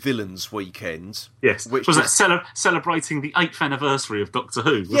their villains weekend. Yes, which was it celebrating the 8th anniversary of Doctor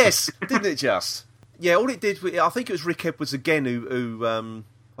Who? Yes, didn't it just? Yeah, all it did. I think it was Rick Edwards again who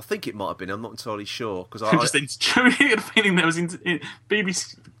I think it might have been. I'm not entirely sure because I just had a feeling there was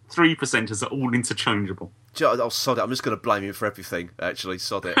BBC Three presenters are all interchangeable. Oh, sod it. I'm just going to blame him for everything, actually.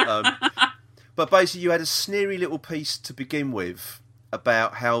 Sod it. But basically, you had a sneery little piece to begin with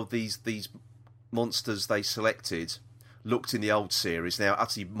about how these monsters they selected looked in the old series. Now,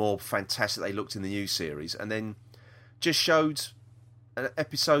 utterly more fantastic they looked in the new series. And then just showed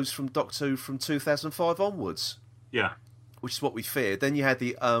episodes from Doctor Who from 2005 onwards. Yeah. Which is what we feared. Then you had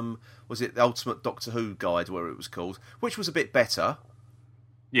the, was it the Ultimate Doctor Who Guide, where it was called, which was a bit better.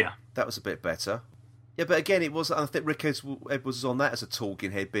 Yeah. That was a bit better. Yeah, but again, it was. I think Rick Edwards was on that as a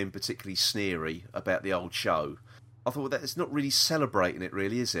talking head, being particularly sneery about the old show. I thought, well, that's not really celebrating it,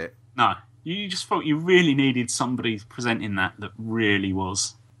 really, is it? No. You just thought you really needed somebody presenting that really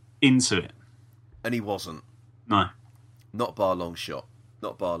was into it. And he wasn't. No. Not by a long shot.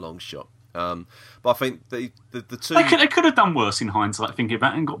 Not by a long shot. But I think the two... They could have done worse in hindsight, thinking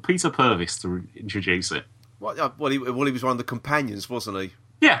about it, and got Peter Purvis to introduce it. Well, he was one of the companions, wasn't he?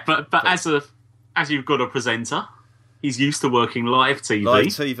 Yeah, but as you've got a presenter, he's used to working live TV. Live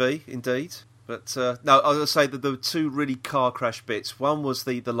TV, indeed. But no, I was going to say that there were two really car crash bits. One was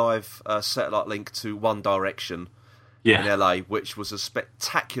the live satellite link to One Direction in LA, which was a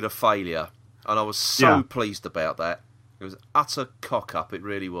spectacular failure. and I was so pleased about that. It was utter cock-up, it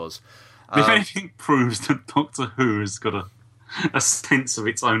really was. If anything proves that Doctor Who has got a sense of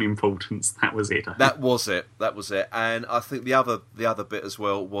its own importance, that was it. That was it. And I think the other bit as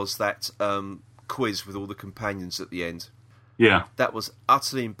well was that quiz with all the companions at the end. Yeah. That was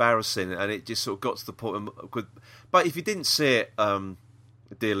utterly embarrassing, and it just sort of got to the point. But if you didn't see it,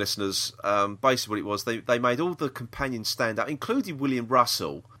 dear listeners, basically what it was, they made all the companions stand up, including William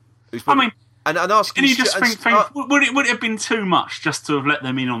Russell. And asking... And you just think would it have been too much just to have let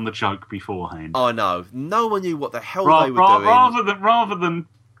them in on the joke beforehand? I know. No one knew what the hell they were doing. Rather than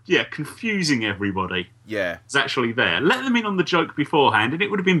confusing everybody. Yeah. It's actually there. Let them in on the joke beforehand and it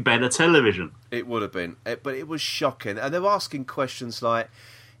would have been better television. It would have been. But it was shocking. And they were asking questions like,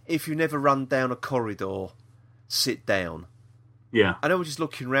 if you never run down a corridor, sit down. Yeah. And they were just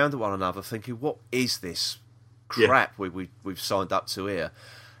looking around at one another thinking, what is this crap we've signed up to here?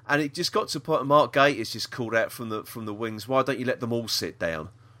 And it just got to a point, Mark Gatiss just called out from the wings, why don't you let them all sit down?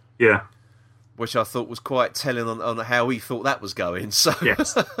 Yeah. Which I thought was quite telling on how he thought that was going. So,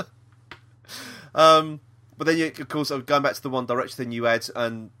 yes. But then, of course, going back to the One Direction thing you had,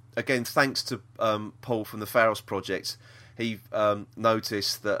 and again, thanks to Paul from the Pharos Project, he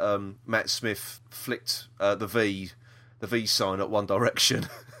noticed that Matt Smith flicked the V sign at One Direction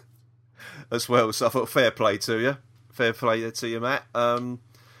as well. So I thought, fair play to you. Fair play to you, Matt.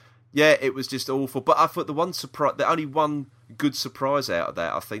 Yeah, it was just awful. But I thought the only one good surprise out of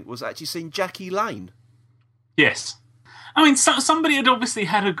that, I think, was actually seeing Jackie Lane. Yes. I mean, somebody had obviously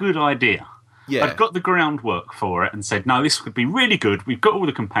had a good idea. Yeah. I'd got the groundwork for it and said, no, this could be really good. We've got all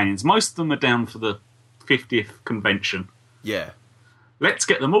the companions. Most of them are down for the 50th convention. Yeah. Let's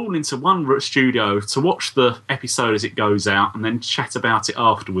get them all into one studio to watch the episode as it goes out and then chat about it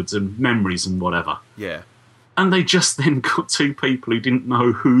afterwards and memories and whatever. Yeah. And they just then got two people who didn't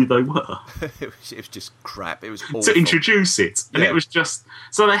know who they were. It was just crap. It was awful. To introduce it. And it was just...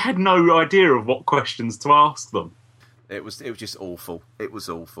 So they had no idea of what questions to ask them. It was just awful. It was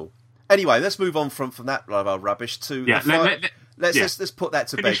awful. Anyway, let's move on from that rubbish to... Yeah, let's put that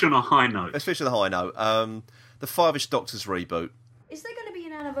to bed. Finish on a high note. Let's finish on a high note. The Five-ish Doctors reboot. Is there going to be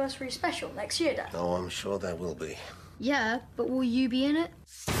an anniversary special next year, Dad? Oh, I'm sure there will be. Yeah, but will you be in it?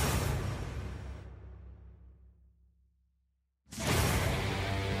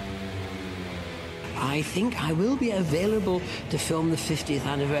 I think I will be available to film the 50th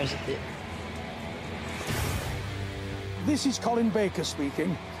anniversary. This is Colin Baker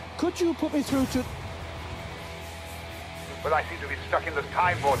speaking. Could you put me through to... Well, I seem to be stuck in this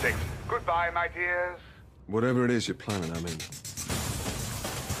time vortex. Goodbye, my dears. Whatever it is you're planning, I'm in.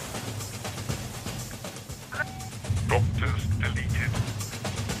 Doctors deleted.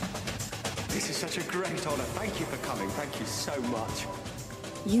 This is such a great honour. Thank you for coming. Thank you so much.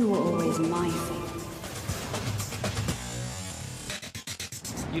 You were always my favourite.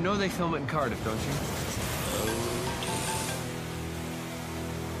 You know they film it in Cardiff, don't you?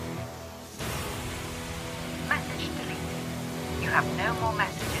 Message deleted. You have no more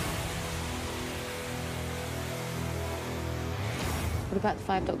messages. What about the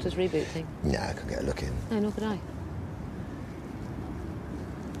Five Doctors reboot thing? Yeah, I could get a look in. No, nor could I.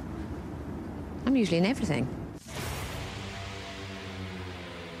 I'm usually in everything.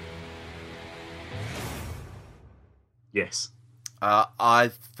 Yes.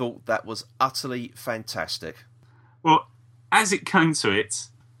 I thought that was utterly fantastic. Well, as it came to it,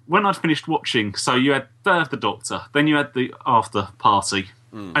 when I'd finished watching, so you had the Doctor, then you had the after party,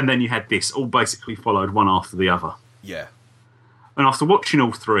 and then you had this, all basically followed one after the other. Yeah. And after watching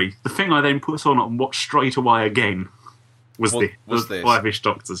all three, the thing I then put on and watched straight away again was the Five-ish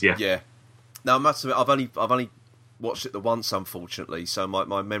Doctors. Yeah. Yeah. Now I must admit, I've only watched it the once, unfortunately, so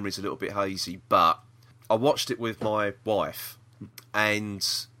my memory's a little bit hazy. But I watched it with my wife, and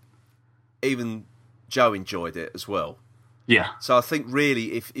even Joe enjoyed it as well. Yeah. So I think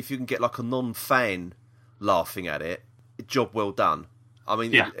really, if you can get like a non-fan laughing at it, job well done. I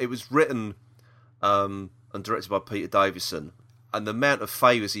mean, it was written and directed by Peter Davison, and the amount of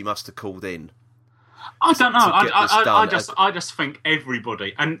favours he must have called in. I don't know. I just think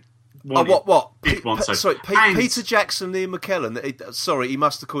everybody and Peter Jackson, Ian McKellen. He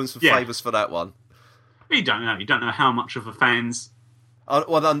must have called in some favours for that one. You don't know. You don't know how much of a fan's. I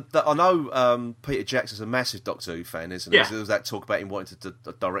know Peter Jackson's a massive Doctor Who fan, isn't he? Yeah. There was that talk about him wanting to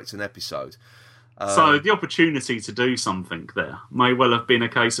direct an episode. So the opportunity to do something there may well have been a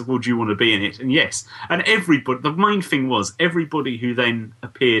case of, well, do you want to be in it? And yes. And everybody, the main thing was, everybody who then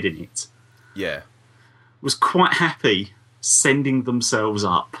appeared in it was quite happy sending themselves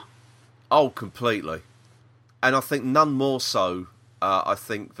up. Oh, completely. And I think none more so,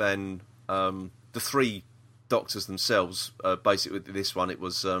 than the three Doctors themselves, basically with this one, it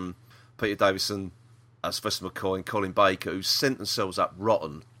was Peter Davison, Sylvester McCoy and Colin Baker, who sent themselves up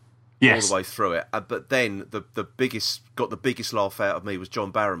rotten all the way through it. But then the biggest laugh out of me was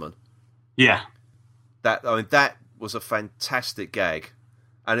John Barrowman. Yeah. That was a fantastic gag.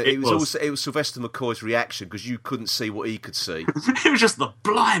 And it was Sylvester McCoy's reaction, because you couldn't see what he could see. It was just the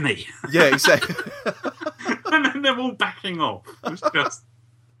blimey. Yeah, exactly. And then they're all backing off. It was just...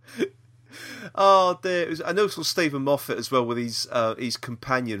 Oh dear! And also Stephen Moffat as well, with his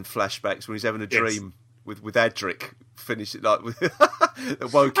companion flashbacks when he's having a dream with Adric. Finish it like that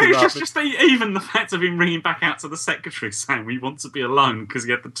woke him up. Just even the fact of him ringing back out to the secretary saying we want to be alone because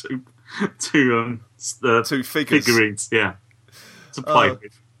he had the two figurines, to play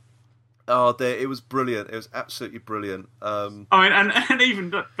with. Oh dear! It was brilliant. It was absolutely brilliant. I mean, and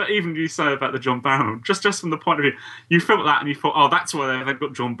even you say about the John Barrowman, just from the point of view, you felt that and you thought, oh, that's why they've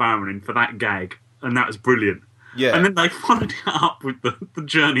got John Barrowman in for that gag, and that was brilliant. Yeah. And then they followed it up with the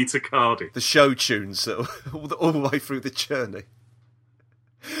journey to Cardiff, the show tunes all the way through the journey.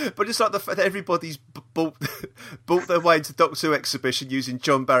 But just like the fact that everybody's bought their way into Doctor Who exhibition using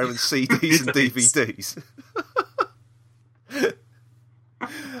John Barrowman CDs and DVDs.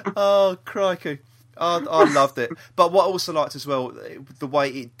 Oh, crikey. I loved it. But what I also liked as well, the way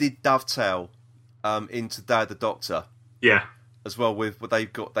it did dovetail into Dad the Doctor. Yeah. As well, with what they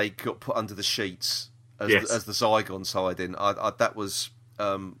got put under the sheets as the Zygons hiding. That was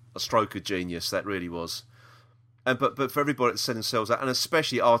a stroke of genius, that really was. And but for everybody that sent themselves out, and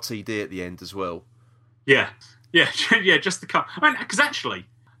especially RTD at the end as well. Yeah, just the cut. I mean, because actually,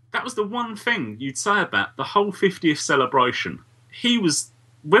 that was the one thing you'd say about the whole 50th celebration. He was,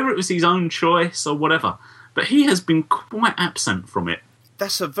 whether it was his own choice or whatever, but he has been quite absent from it.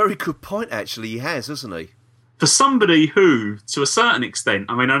 That's a very good point, actually. He has, hasn't he? For somebody who, to a certain extent,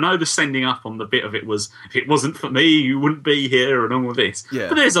 I mean, I know the sending up on the bit of it was, if it wasn't for me, you wouldn't be here and all of this. Yeah.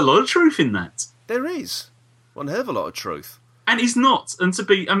 But there's a lot of truth in that. There is. One hell of a lot of truth. And he's not. And to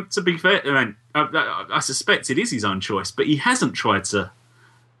be fair, I mean, I suspect it is his own choice, but he hasn't tried to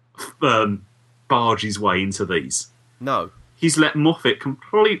barge his way into these. No. He's let Moffat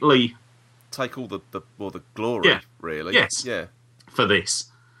completely take all the glory, really. Yes. Yeah. For this.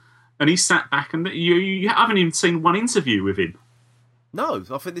 And he sat back, and you haven't even seen one interview with him. No,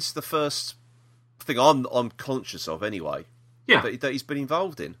 I think this is the first thing I'm conscious of, anyway. Yeah, that he's been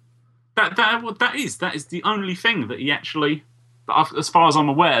involved in. That is the only thing that he actually, as far as I'm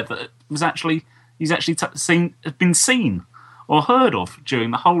aware, that was actually he's actually been seen or heard of during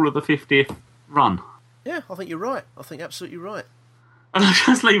the whole of the 50th run. Yeah, I think you're right. I think absolutely right. And I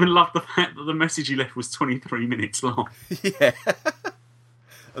just even love the fact that the message he left was 23 minutes long. Yeah.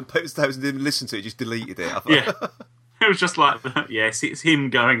 And Peter Davison didn't listen to it, just deleted it. Yeah. It was just like, yes, it's him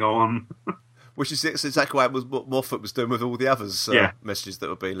going on. Which is exactly what Moffat was doing with all the others messages that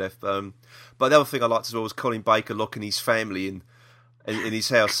were being left. But the other thing I liked as well was Colin Baker locking his family in his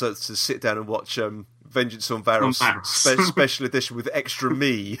house to sit down and watch Vengeance on Varos special edition with extra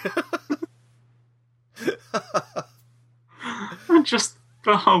me. And just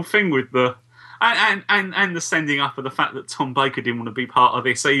the whole thing with the... And the sending up of the fact that Tom Baker didn't want to be part of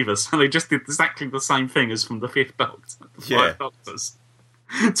this either, so they just did exactly the same thing as from the Fifth Doctor, the Five Doctors.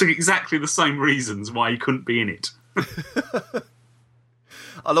 Took exactly the same reasons why he couldn't be in it.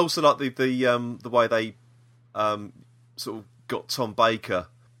 I also like the way they sort of got Tom Baker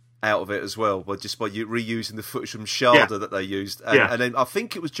out of it as well, by reusing the footage from Sharda that they used, and then I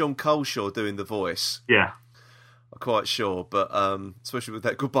think it was John Coleshaw doing the voice. Yeah. I'm quite sure, but especially with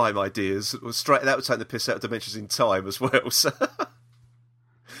that "Goodbye, my dears," that would take the piss out of Dimensions in Time as well. So.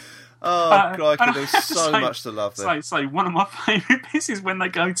 Crikey, there's so much to love there. So one of my favourite bits is when they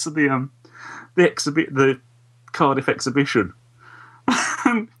go to the Cardiff exhibition.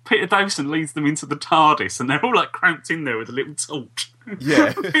 And Peter Davison leads them into the TARDIS, and they're all like cramped in there with a little torch.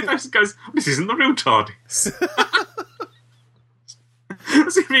 Yeah. Peter Davison goes, "This isn't the real TARDIS."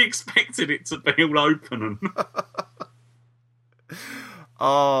 As if he expected it to be all open and.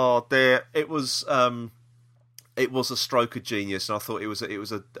 Oh dear! It was a stroke of genius, and I thought it was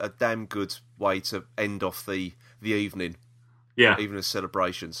a damn good way to end off the evening. Yeah, even the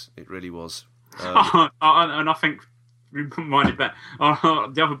celebrations. It really was. And I think reminded that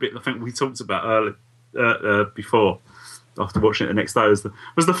the other bit I think we talked about earlier before. After watching it the next day was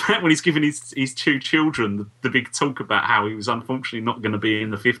the fact when he's giving his two children the big talk about how he was unfortunately not going to be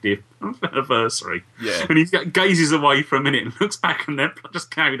in the 50th anniversary. Yeah. And he gazes away for a minute and looks back and they're just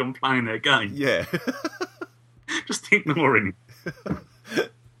carried on playing their game. Yeah. Just ignoring him.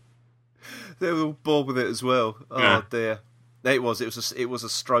 They were all bored with it as well. Oh, dear. It was a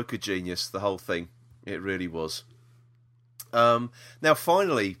stroke of genius, the whole thing. It really was. Now,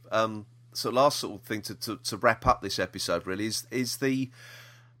 finally, so last sort of thing to wrap up this episode really is the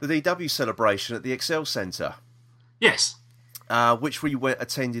DW celebration at the Excel Centre. Yes. Which we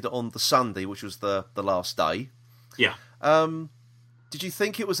attended on the Sunday, which was the last day. Yeah. Did you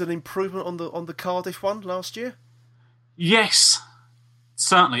think it was an improvement on the Cardiff one last year? Yes,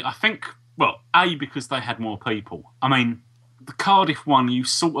 certainly. I think, well, A, because they had more people. I mean, the Cardiff one, you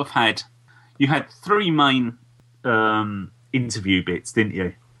had three main interview bits, didn't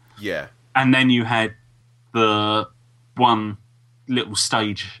you? Yeah. And then you had the one little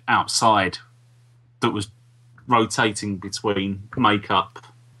stage outside that was rotating between makeup,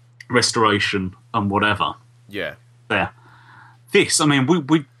 restoration, and whatever. Yeah. There. This, I mean,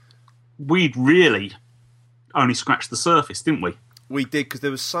 we'd really only scratched the surface, didn't we? We did, because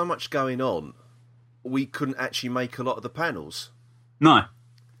there was so much going on, we couldn't actually make a lot of the panels. No.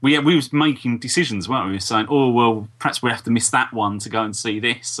 We was making decisions, weren't we? We were saying, oh, well, perhaps we have to miss that one to go and see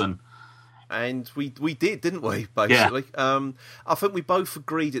this. And we did, didn't we, basically? Yeah. I think we both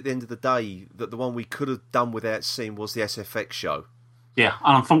agreed at the end of the day that the one we could have done without seeing was the SFX show. Yeah,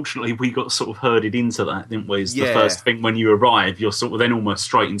 and unfortunately we got sort of herded into that, didn't we? It's the first thing when you arrive, you're sort of then almost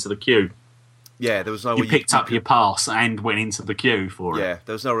straight into the queue. Yeah, there was no way you picked up your pass and went into the queue for it. Yeah,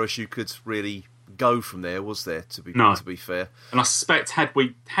 there was no rush you could really go from there, was there, to be fair? And I suspect had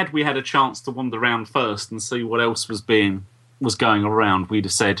we had a chance to wander around first and see what else was going around, we'd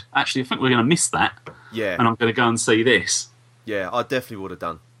have said, actually, I think we're going to miss that. Yeah. And I'm going to go and see this. Yeah, I definitely would have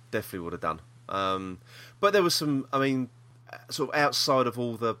done. But there was some, I mean, sort of outside of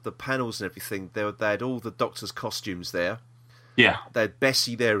all the panels and everything, they had all the Doctor's costumes there. Yeah. They had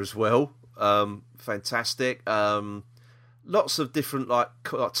Bessie there as well. Fantastic. Lots of different like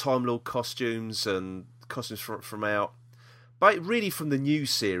Time Lord costumes and costumes from out. But really from the new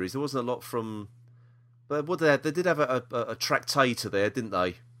series, there wasn't a lot from... But what they did have a tractator there, didn't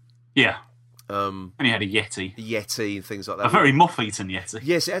they? Yeah. And he had a Yeti. A Yeti and things like that. A very moth-eaten Yeti.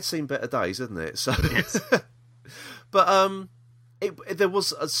 Yes, it had seen better days, hadn't it? So, yes. But there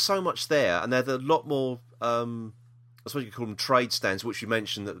was so much there, and there had a lot more... I suppose you could call them trade stands, which you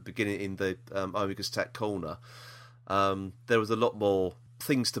mentioned at the beginning in the Omega's Tack Corner. There was a lot more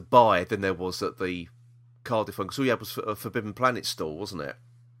things to buy than there was at the Cardiff one, because all you had was a Forbidden Planet store, wasn't it?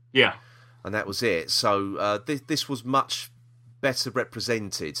 Yeah. And that was it. So this was much better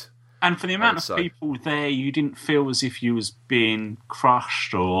represented. And for the amount of people there, you didn't feel as if you was being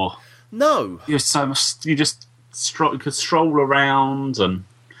crushed or... No. You just could stroll around, and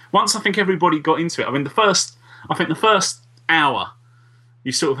once I think everybody got into it, I mean, the first hour,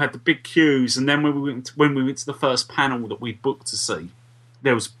 you sort of had the big queues, and then when we went to the first panel that we'd booked to see,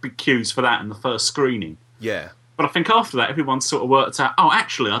 there was big queues for that in the first screening. Yeah. But I think after that, everyone sort of worked out, oh,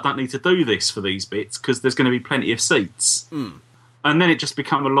 actually, I don't need to do this for these bits because there's going to be plenty of seats. Mm. And then it just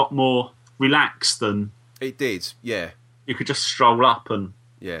became a lot more relaxed, and it did, yeah. You could just stroll up and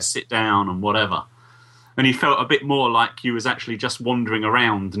sit down and whatever. And you felt a bit more like you was actually just wandering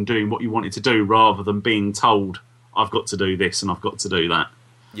around and doing what you wanted to do rather than being told, I've got to do this and I've got to do that.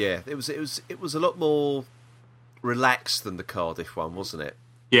 Yeah, it was a lot more relaxed than the Cardiff one, wasn't it?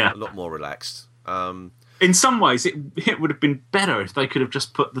 Yeah. A lot more relaxed. In some ways, it would have been better if they could have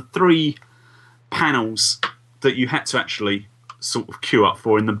just put the 3 panels that you had to actually sort of queue up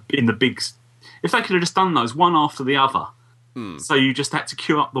for in the big... If they could have just done those one after the other. So you just had to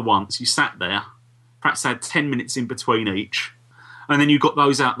queue up the once, you sat there, perhaps had 10 minutes in between each, and then you got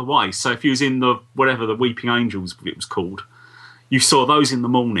those out the way. So if you was in the Weeping Angels, it was called, you saw those in the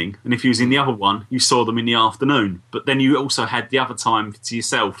morning, and if you was in the other one, you saw them in the afternoon. But then you also had the other time to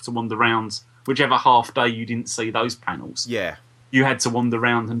yourself to wander around, whichever half day you didn't see those panels. Yeah. You had to wander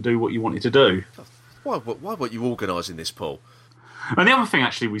around and do what you wanted to do. Why weren't you organising this, Paul? And the other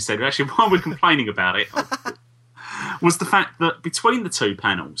thing we said, while we're complaining about it, was the fact that between the 2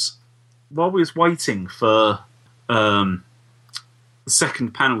 panels, while we was waiting for the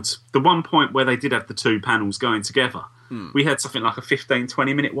second panel, the one point where they did have the 2 panels going together, we had something like a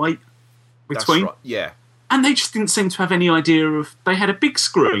 15-20 minute wait between. That's right. Yeah. And they just didn't seem to have any idea of... They had a big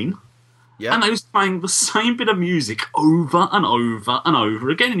screen, yeah, and they was playing the same bit of music over and over and over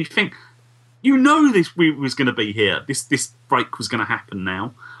again, and you think... You know this was going to be here. This break was going to happen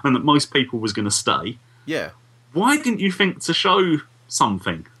now, and that most people was going to stay. Yeah. Why didn't you think to show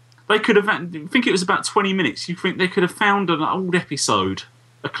something? They could have... I think it was about 20 minutes. You think they could have found an old episode,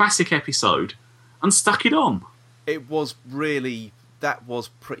 a classic episode, and stuck it on. It was really... That was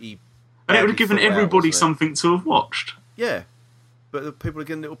pretty... And it would have given everybody something to have watched. Yeah. but the people were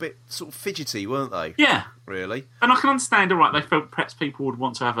getting a little bit sort of fidgety, weren't they? Yeah. Really. And I can understand, all right, they felt perhaps people would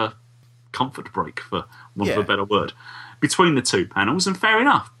want to have a comfort break, for want of a better word, between the two panels, and fair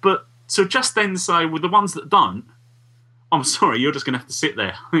enough. But to just then say, with the ones that don't, I'm sorry, you're just going to have to sit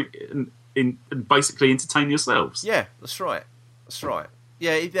there and basically entertain yourselves. Yeah, that's right. That's right.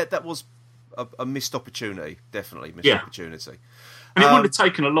 Yeah, that was a missed opportunity, definitely missed opportunity. And it wouldn't have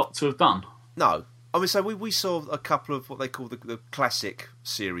taken a lot to have done. No. I mean, so we saw a couple of what they call the classic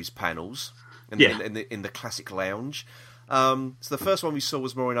series panels in the classic lounge. So the first one we saw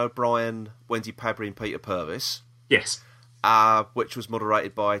was Maureen O'Brien, Wendy Padbury and Peter Purvis. Yes. Which was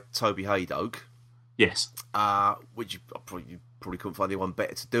moderated by Toby Haydock. Yes. Which you probably couldn't find anyone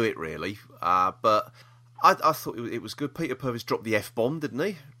better to do it, really. But I thought it was good. Peter Purvis dropped the F-bomb, didn't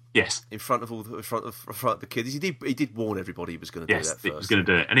he? Yes. In front of the kids. He did warn everybody he was going to do that first. Yes, he was going to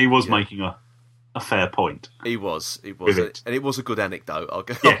do it. And he was making a fair point. He was. And it was a good anecdote. I'll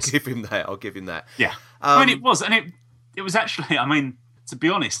give him that. Yeah. I mean, it was. And it was actually, I mean, to be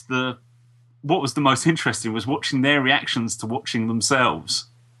honest, what was the most interesting was watching their reactions to watching themselves.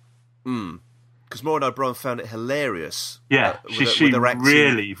 Because Maureen O'Brien found it hilarious. Yeah, she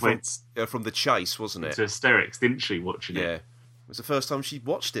really went from the chase, wasn't it? Into hysterics, didn't she, watching it? Yeah. It was the first time she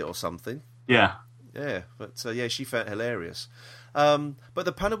watched it or something. Yeah. Yeah, but she found it hilarious. But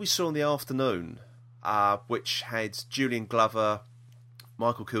the panel we saw in the afternoon, which had Julian Glover,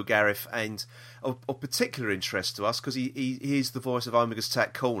 Michael Kilgarriff, and of particular interest to us, because he is the voice of Omega's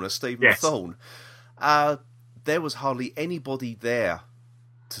Tack Corner, Stephen Thorne. There was hardly anybody there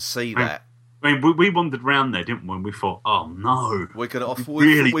to see that. I mean, we wandered round there, didn't we? And we thought, oh no,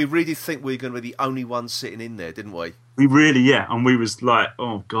 we really think we're going to be the only ones sitting in there, didn't we? We really, and we was like,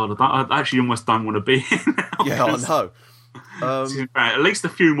 oh god, I actually almost don't want to be here now. Yeah, I know. At least a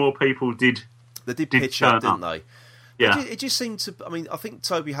few more people did. They did pitch up, didn't they? Yeah. It just seemed to. I mean, I think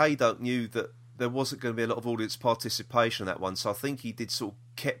Toby Haydock knew that there wasn't going to be a lot of audience participation in that one, so I think he did sort of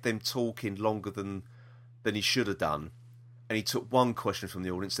kept them talking longer than he should have done. And he took one question from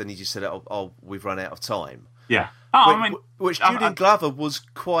the audience, then he just said, "Oh, we've run out of time." Yeah. Which Julian Glover was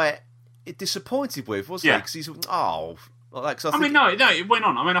quite disappointed with, wasn't he? Because he's like that. No, it went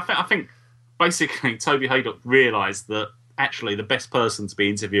on. I mean, I think basically Toby Haydock realised that actually the best person to be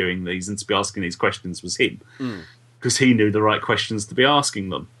interviewing these and to be asking these questions was him, because he knew the right questions to be asking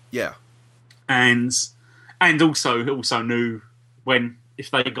them. Yeah. And also knew when,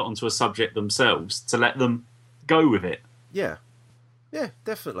 if they got onto a subject themselves, to let them go with it. Yeah,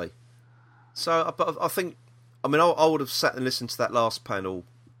 definitely. So, but I think, I mean, I would have sat and listened to that last panel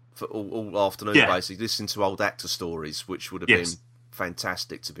for all afternoon, basically, listening to old actor stories, which would have been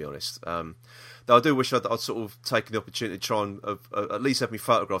fantastic, to be honest. Though I do wish I'd sort of taken the opportunity to try and at least have my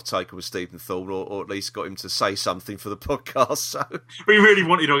photograph taken with Stephen Thorne, or at least got him to say something for the podcast. So we really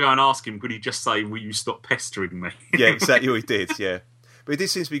wanted to go and ask him, could he just say, "Will you stop pestering me?" Yeah, exactly what he did, yeah. But he did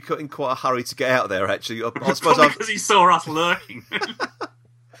seem to be in quite a hurry to get out there, actually. I suppose because he saw us lurking.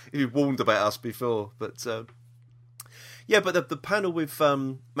 He warned about us before. But but the panel with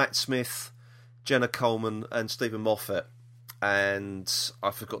Matt Smith, Jenna Coleman and Stephen Moffat, and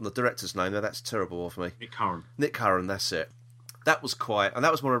I've forgotten the director's name. Now, that's terrible of me. Nick Curran, that's it. That was quiet. And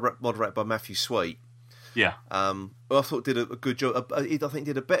that was moderated by Matthew Sweet. Yeah. Who I thought did a good job. I think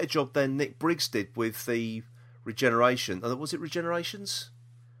did a better job than Nick Briggs did with the Regeneration. Was it Regenerations?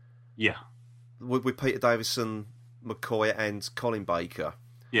 Yeah. With Peter Davison, McCoy and Colin Baker.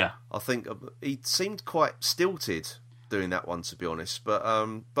 Yeah. I think he seemed quite stilted doing that one, to be honest. But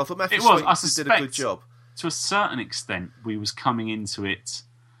I thought Matthew Sweet did a good job. To a certain extent, we was coming into it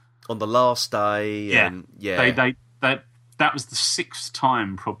on the last day. Yeah. And that was the 6th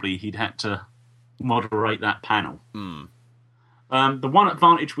time probably he'd had to moderate that panel. The one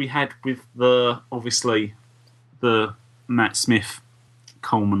advantage we had with the Matt Smith,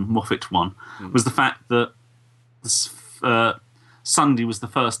 Coleman, Moffat one was the fact that Sunday was the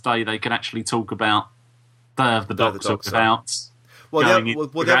first day they could actually talk about Day of the Doctor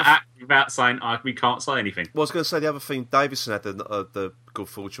without saying we can't say anything. Well, I was going to say the other thing, Davison had the good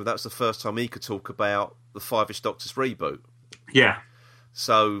fortune. That was the first time he could talk about the Five-ish Doctors reboot. Yeah.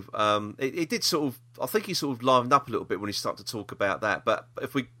 So it did sort of. I think he sort of livened up a little bit when he started to talk about that. But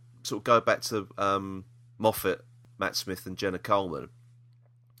if we sort of go back to Moffat, Matt Smith, and Jenna Coleman,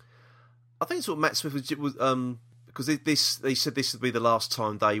 I think sort of Matt Smith was because they said this would be the last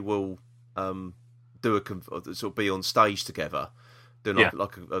time they will do sort of be on stage together, doing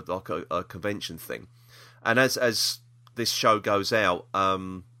like a convention thing. And as this show goes out,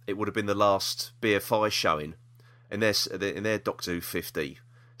 it would have been the last BFI showing in their Doctor Who 50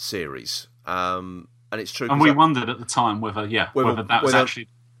 series. And it's true. And we wondered at the time whether that was actually...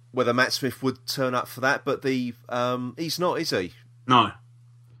 Whether Matt Smith would turn up for that, but he's not, is he? No.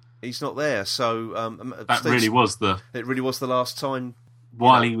 He's not there, so... It really was the last time...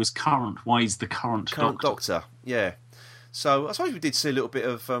 While he was current, why he's the current Doctor. Yeah. So I suppose we did see a little bit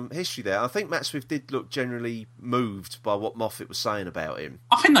of history there. I think Matt Smith did look generally moved by what Moffat was saying about him.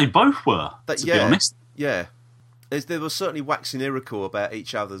 I think they both were, to be honest. Yeah. There was certainly waxing lyrical about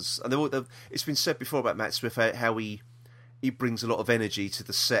each other's... And it's been said before about Matt Smith, how he brings a lot of energy to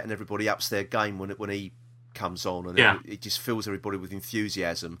the set and everybody ups their game when he comes on. And it just fills everybody with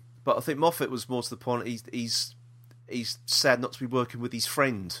enthusiasm. But I think Moffat was more to the point, he's sad not to be working with his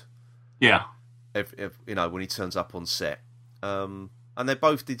friend. Yeah. When he turns up on set. And they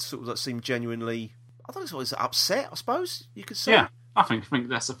both did sort of like seem genuinely... I don't know, it's upset, I suppose, you could say. Yeah, I think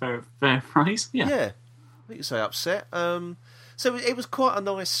that's a fair phrase. Yeah. Yeah, I think you say upset. So it was quite a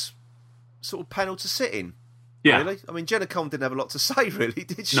nice sort of panel to sit in. Yeah. Really. I mean, Jenna Coleman didn't have a lot to say, really,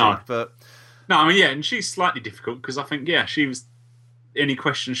 did she? No. But... No, I mean, yeah, and she's slightly difficult because I think, she was... Any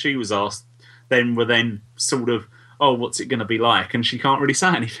questions she was asked were then sort of, oh, what's it going to be like? And she can't really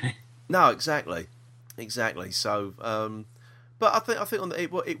say anything. No, exactly. So, but I think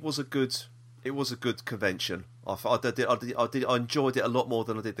it was a good convention. I enjoyed it a lot more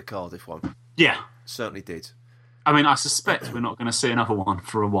than I did the Cardiff one. Yeah, certainly did. I mean, I suspect we're not going to see another one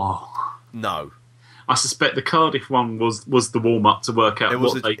for a while. No, I suspect the Cardiff one was the warm up to work out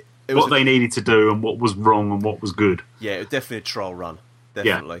what they needed to do and what was wrong and what was good. Yeah, it was definitely a trial run.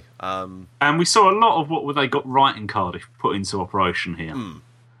 Definitely. Yeah. And we saw a lot of what they got right in Cardiff put into operation here. Mm.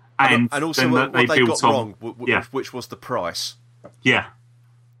 And also what they got wrong, which was the price. Yeah.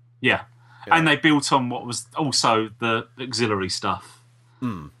 And they built on what was also the auxiliary stuff.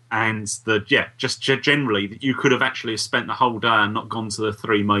 Mm. And just generally, that you could have actually spent the whole day and not gone to the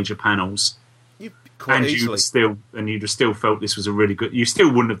 3 major panels. Quite easily. You'd have still felt this was a really good... You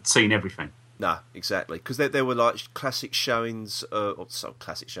still wouldn't have seen everything. No, exactly. Because there were like classic showings,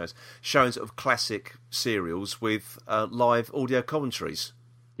 showings of classic serials with live audio commentaries.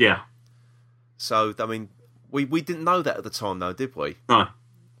 Yeah. So, I mean, we didn't know that at the time, though, did we? No.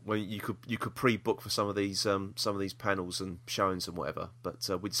 When you could pre-book for some of these panels and showings and whatever, but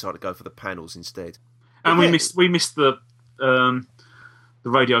we decided to go for the panels instead. And we missed the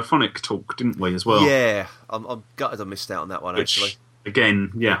radiophonic talk, didn't we, as well? Yeah, I'm gutted I missed out on that one, actually.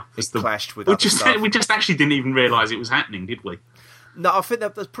 Again, it clashed with other stuff. We just actually didn't even realise it was happening, did we? No, I think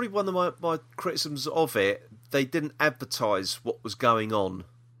that's probably one of my criticisms of it. They didn't advertise what was going on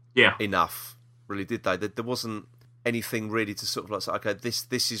enough, really, did they? There wasn't anything really to sort of like say, okay,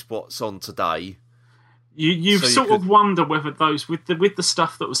 this is what's on today. You sort of wonder whether those with the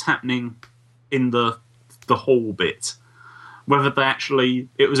stuff that was happening in the hall bit, whether they actually,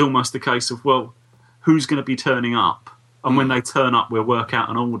 it was almost a case of, well, who's going to be turning up? And when they turn up, we'll work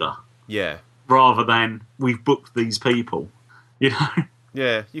out an order. Yeah. Rather than, we've booked these people. You know?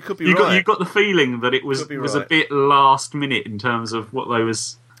 Yeah, you could be right. You got the feeling that it was a bit last minute in terms of what they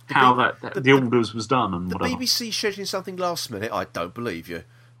was... the orders was done and whatever. The BBC scheduling something last minute? I don't believe you.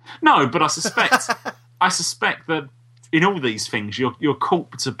 No, but I suspect that in all these things, you're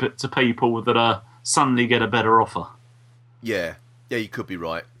caught to people that suddenly get a better offer. Yeah, you could be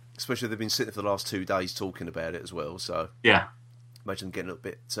right. Especially they've been sitting for the last 2 days talking about it as well. So yeah, imagine them getting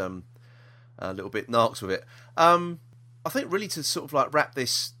a little bit narcs with it. I think really to sort of like wrap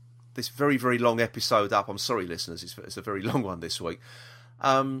this very, very long episode up. I'm sorry, listeners, it's a very long one this week.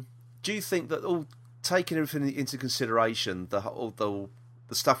 Do you think that all taking everything into consideration, the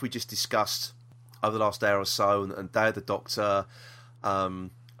stuff we just discussed over the last hour or so, and Day of the Doctor, and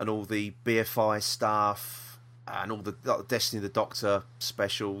all the BFI stuff, and all the Destiny of the Doctor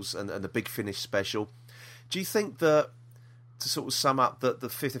specials, and the Big Finish special, do you think that, to sort of sum up, that the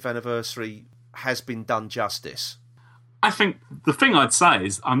 50th anniversary has been done justice? I think the thing I'd say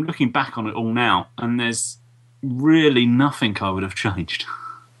is I'm looking back on it all now, and there's really nothing I would have changed.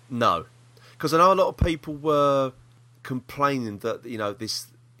 No, because I know a lot of people were complaining that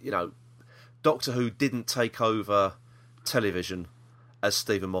Doctor Who didn't take over television as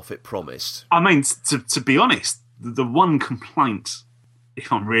Stephen Moffat promised. I mean, to be honest, the one complaint,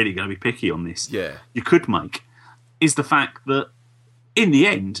 if I'm really going to be picky on this, you could make, is the fact that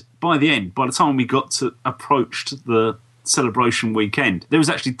by the time we approached the celebration weekend, there was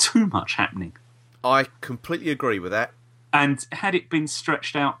actually too much happening. I completely agree with that. And had it been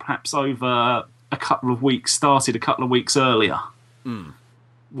stretched out perhaps over a couple of weeks, started a couple of weeks earlier,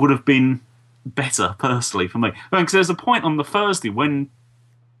 would have been better, personally, for me. Because there's a point on the Thursday when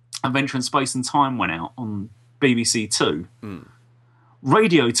Adventure in Space and Time went out on BBC Two,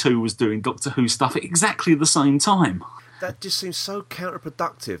 Radio 2 was doing Doctor Who stuff at exactly the same time. That just seems so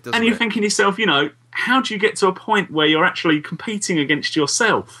counterproductive, doesn't it? And you're thinking to yourself, how do you get to a point where you're actually competing against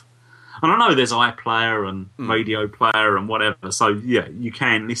yourself? And I know there's iPlayer and Radio Player and whatever, so yeah, you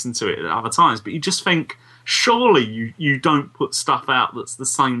can listen to it at other times, but you just think, surely you don't put stuff out that's the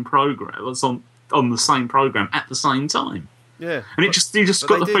same program, that's on the same program at the same time. Yeah. And you just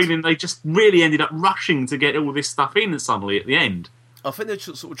got the feeling they just really ended up rushing to get all this stuff in suddenly at the end. I think they're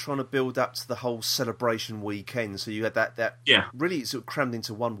sort of trying to build up to the whole celebration weekend, so you had that really sort of crammed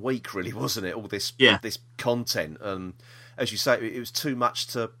into 1 week, really, wasn't it? All this content, and as you say, it was too much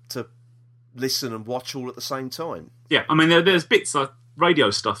to listen and watch all at the same time. Yeah, I mean, there's bits of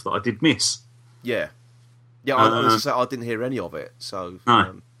radio stuff that I did miss. Yeah, I didn't hear any of it, so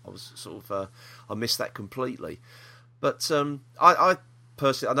I was sort of I missed that completely. But I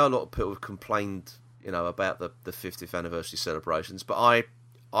personally, I know a lot of people have complained, about the 50th anniversary celebrations, but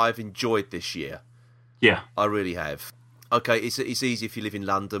I've enjoyed this year. Yeah, I really have. Okay, it's easy if you live in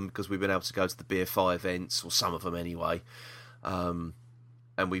London because we've been able to go to the BFI events, or some of them anyway. And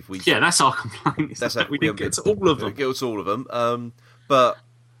we've that's our complaint. We didn't get to all of them. Get to all of them. But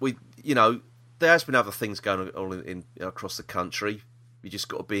we, there has been other things going on in across the country. You just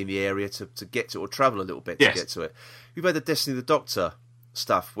got to be in the area to get to it, or travel a little bit to get to it. We've had the Destiny of the Doctor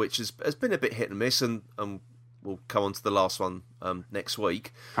stuff, which has been a bit hit and miss, and we'll come on to the last one next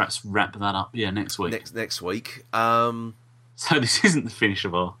week. Perhaps wrap that up, next week. Next week. So this isn't the finish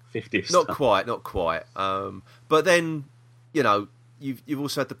of our 50th Not stuff. quite. But then, you've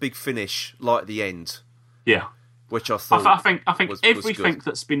also had the big finish, light at the end. Yeah. Which I thought I think was everything good.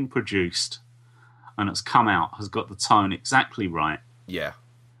 that's been produced and it's come out has got the tone exactly right. Yeah.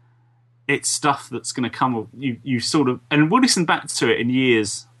 It's stuff that's going to come. You sort of, and we'll listen back to it in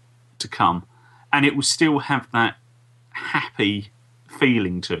years to come, and it will still have that happy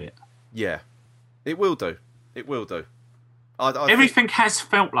feeling to it. Yeah, it will do. It will do. Everything has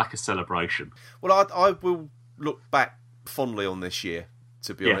felt like a celebration. Well, I will look back fondly on this year,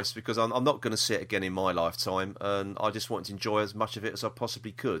 to be honest, because I'm not going to see it again in my lifetime, and I just wanted to enjoy as much of it as I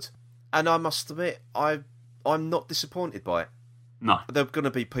possibly could. And I must admit, I'm not disappointed by it. No. There are going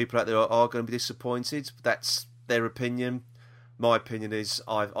to be people out there who are going to be disappointed. That's their opinion. My opinion is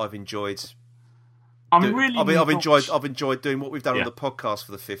I've enjoyed. I've enjoyed doing what we've done on the podcast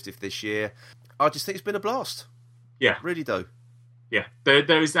for the 50th this year. I just think it's been a blast. Yeah, really do. Yeah,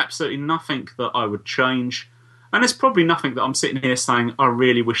 there is absolutely nothing that I would change, and there's probably nothing that I'm sitting here saying I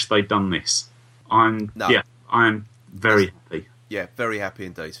really wish they'd done this. I'm very happy. Yeah, very happy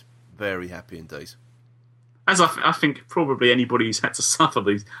indeed. Very happy indeed. As I think probably anybody who's had to suffer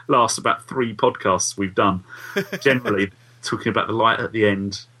these last about 3 podcasts we've done, generally talking about the light at the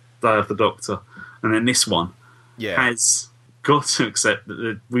end, Day of the Doctor, and then this one, has got to accept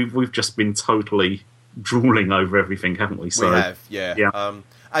that we've just been totally drooling over everything, haven't we? So, we have, yeah.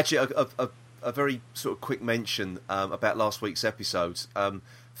 Actually, a very sort of quick mention about last week's episode.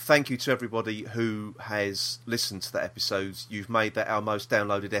 Thank you to everybody who has listened to that episode. You've made that our most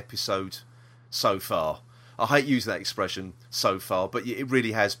downloaded episode so far. I hate using that expression, so far, but it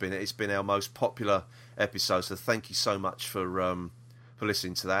really has been. It's been our most popular episode, so thank you so much for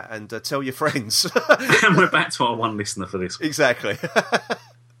listening to that, and tell your friends. And we're back to our one listener for this one. Exactly.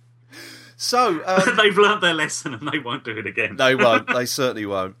 So they've learnt their lesson and they won't do it again. They won't. They certainly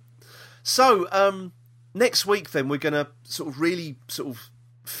won't. So next week, then, we're going to really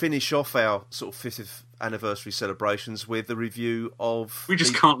finish off our sort of 50th anniversary celebrations with the review of... We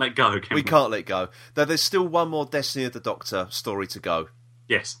just can't let go, can we? We can't let go. Though there's still one more Destiny of the Doctor story to go.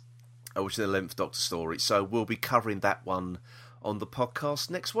 Yes. Which is the 11th Doctor story. So we'll be covering that one on the podcast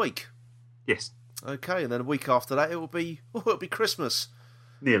next week. Yes. Okay, and then a week after that, it'll be Christmas.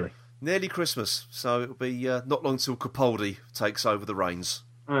 Nearly Christmas. So it'll be not long till Capaldi takes over the reins.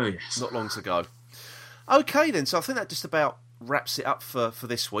 Oh, yes. Not long to go. Okay, then. So I think that just about wraps it up for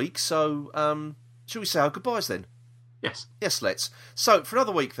this week. So, shall we say our goodbyes then? Yes. Yes, let's. So, for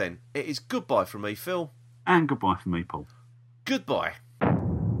another week then, it is goodbye from me, Phil. And goodbye from me, Paul. Goodbye.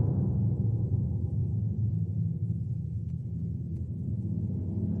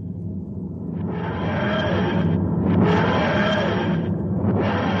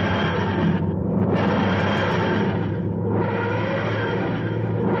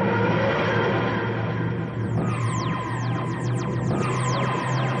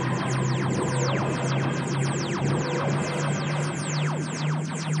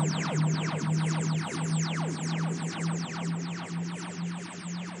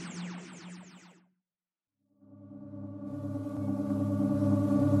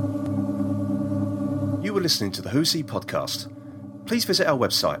 You were listening to the Who See podcast. please visit our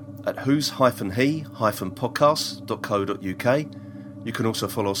website at whos-he-podcast.co.uk. You can also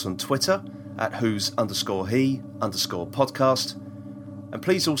follow us on Twitter at whos_he_podcast. And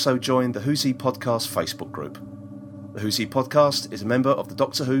please also join the Who's He Podcast Facebook group. The Who's He Podcast is a member of the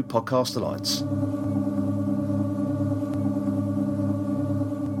Doctor Who Podcast Alliance.